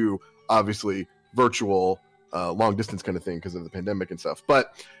gone to obviously virtual long distance kind of thing because of the pandemic and stuff.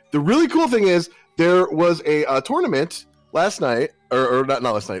 But the really cool thing is there was a tournament last night or not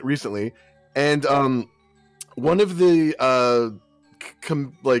last night, recently. And one of the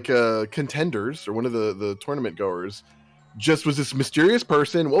contenders or one of the tournament goers just was this mysterious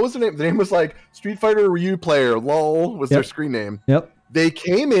person. What was the name? The name was like Street Fighter Ryu player. LOL was their screen name. Yep. They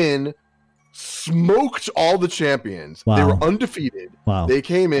came in, smoked all the champions. Wow. They were undefeated. Wow. They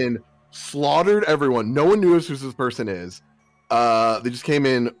came in, slaughtered everyone. No one knew who this person is. They just came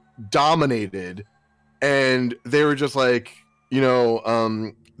in, dominated, and they were just like,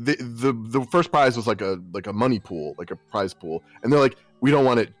 the first prize was like a money pool, like a prize pool, and they're like, we don't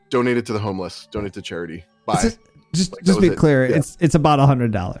want it. Donate it to the homeless. Donate it to charity. Bye. Just be clear. Yeah. It's about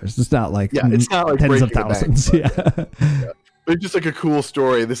 $100. It's not like it's not like tens of thousands. Bank, but it's just like a cool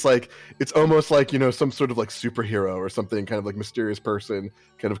story. This like it's almost like some sort of like superhero or something, kind of like mysterious person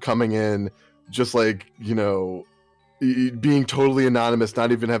kind of coming in just like, being totally anonymous,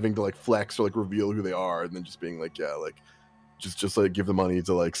 not even having to like flex or like reveal who they are, and then just being like, yeah, like just like give the money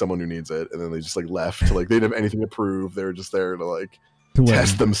to like someone who needs it, and then they just like left to like they didn't have anything to prove. They were just there to like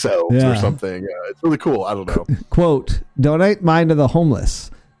test themselves or something. It's really cool. I don't know. Quote, donate mine to the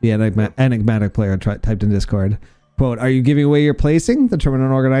homeless. The enigmatic player typed in Discord. Quote, are you giving away your placing? The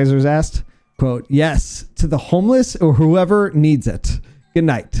tournament organizers asked. Quote, yes, to the homeless or whoever needs it. Good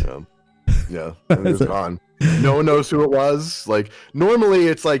night. Yeah. It was gone. No one knows who it was. Like, normally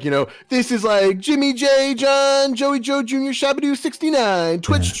it's like, this is like Jimmy J, John, Joey Joe Jr., Shabadoo 69,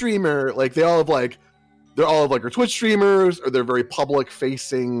 Twitch streamer. Like, they're all of like our Twitch streamers, or they're very public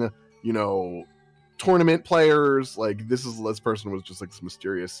facing, tournament players. Like, this person was just like this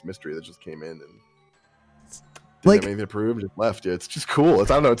mysterious mystery that just came in and didn't have anything to prove, just left. It's just cool. I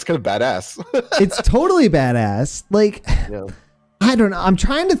don't know. It's kind of badass. It's totally badass. Like, I don't know. I'm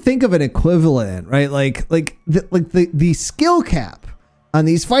trying to think of an equivalent, right? Like the skill cap on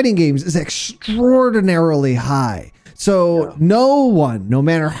these fighting games is extraordinarily high. So no one, no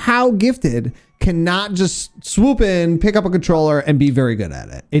matter how gifted, cannot just swoop in, pick up a controller, and be very good at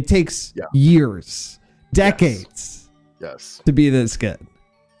it. It takes years, decades, to be this good.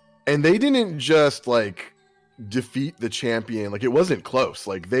 And they didn't just like defeat the champion. Like, it wasn't close.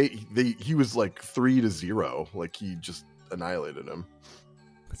 Like he was like 3-0. Like, he just annihilated him.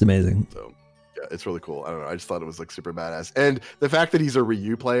 It's amazing. So yeah, it's really cool. I don't know. I just thought it was like super badass. And the fact that he's a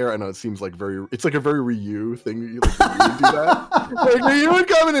Ryu player, I know it seems like it's like a very Ryu thing. Like, Ryu would do that. Like, Ryu would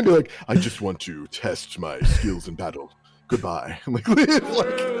come in and be like, I just want to test my skills in battle. Goodbye. Like, oh my God.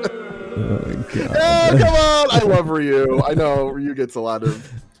 Yeah, come on. I love Ryu. I know Ryu gets a lot of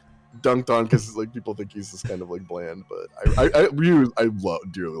dunked on because like people think he's just kind of like bland, but I dearly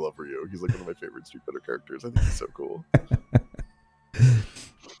love Ryu. He's like one of my favorite Street Fighter characters. I think he's so cool.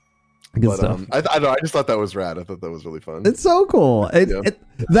 Good stuff. I don't know. I just thought that was rad. I thought that was really fun. It's so cool.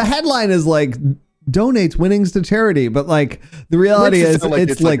 The headline is like donates winnings to charity, but like the reality is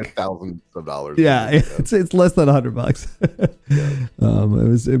it's like thousands of dollars. Yeah, it's less than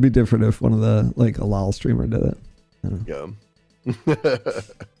 $100. It'd be different if one of the like a LOL streamer did it.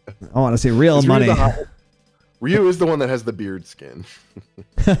 I want to see real money. Ryu is the one that has the beard skin.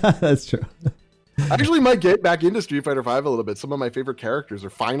 That's true. I actually might get back into Street Fighter V a little bit. Some of my favorite characters are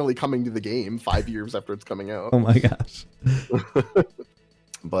finally coming to the game 5 years after it's coming out. Oh my gosh.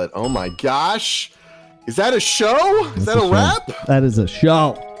 But oh my gosh. Is that a show? Is that a wrap? That is a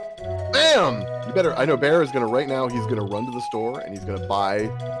show. Bam! I know Bear is going to right now, he's going to run to the store and he's going to buy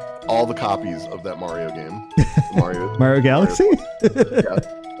all the copies of that Mario game. Mario Galaxy?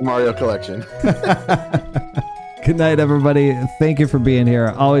 Mario collection. Good night, everybody. Thank you for being here.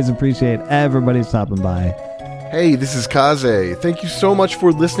 Always appreciate everybody stopping by. Hey, this is Kaze. Thank you so much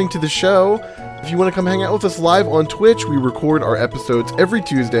for listening to the show. If you want to come hang out with us live on Twitch, we record our episodes every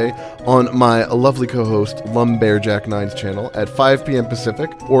Tuesday on my lovely co-host Lumbearjack9's channel at 5 p.m.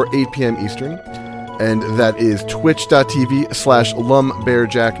 Pacific or 8 p.m. Eastern. And that is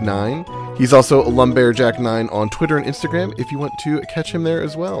twitch.tv/Lumbearjack9. He's also Lumbearjack9 on Twitter and Instagram if you want to catch him there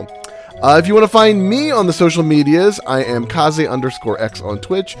as well. If you want to find me on the social medias, I am Kaze_X on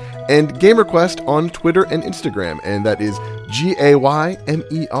Twitch and GamerQuest on Twitter and Instagram, and that is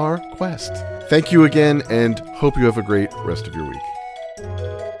GAYMER Quest. Thank you again, and hope you have a great rest of your week.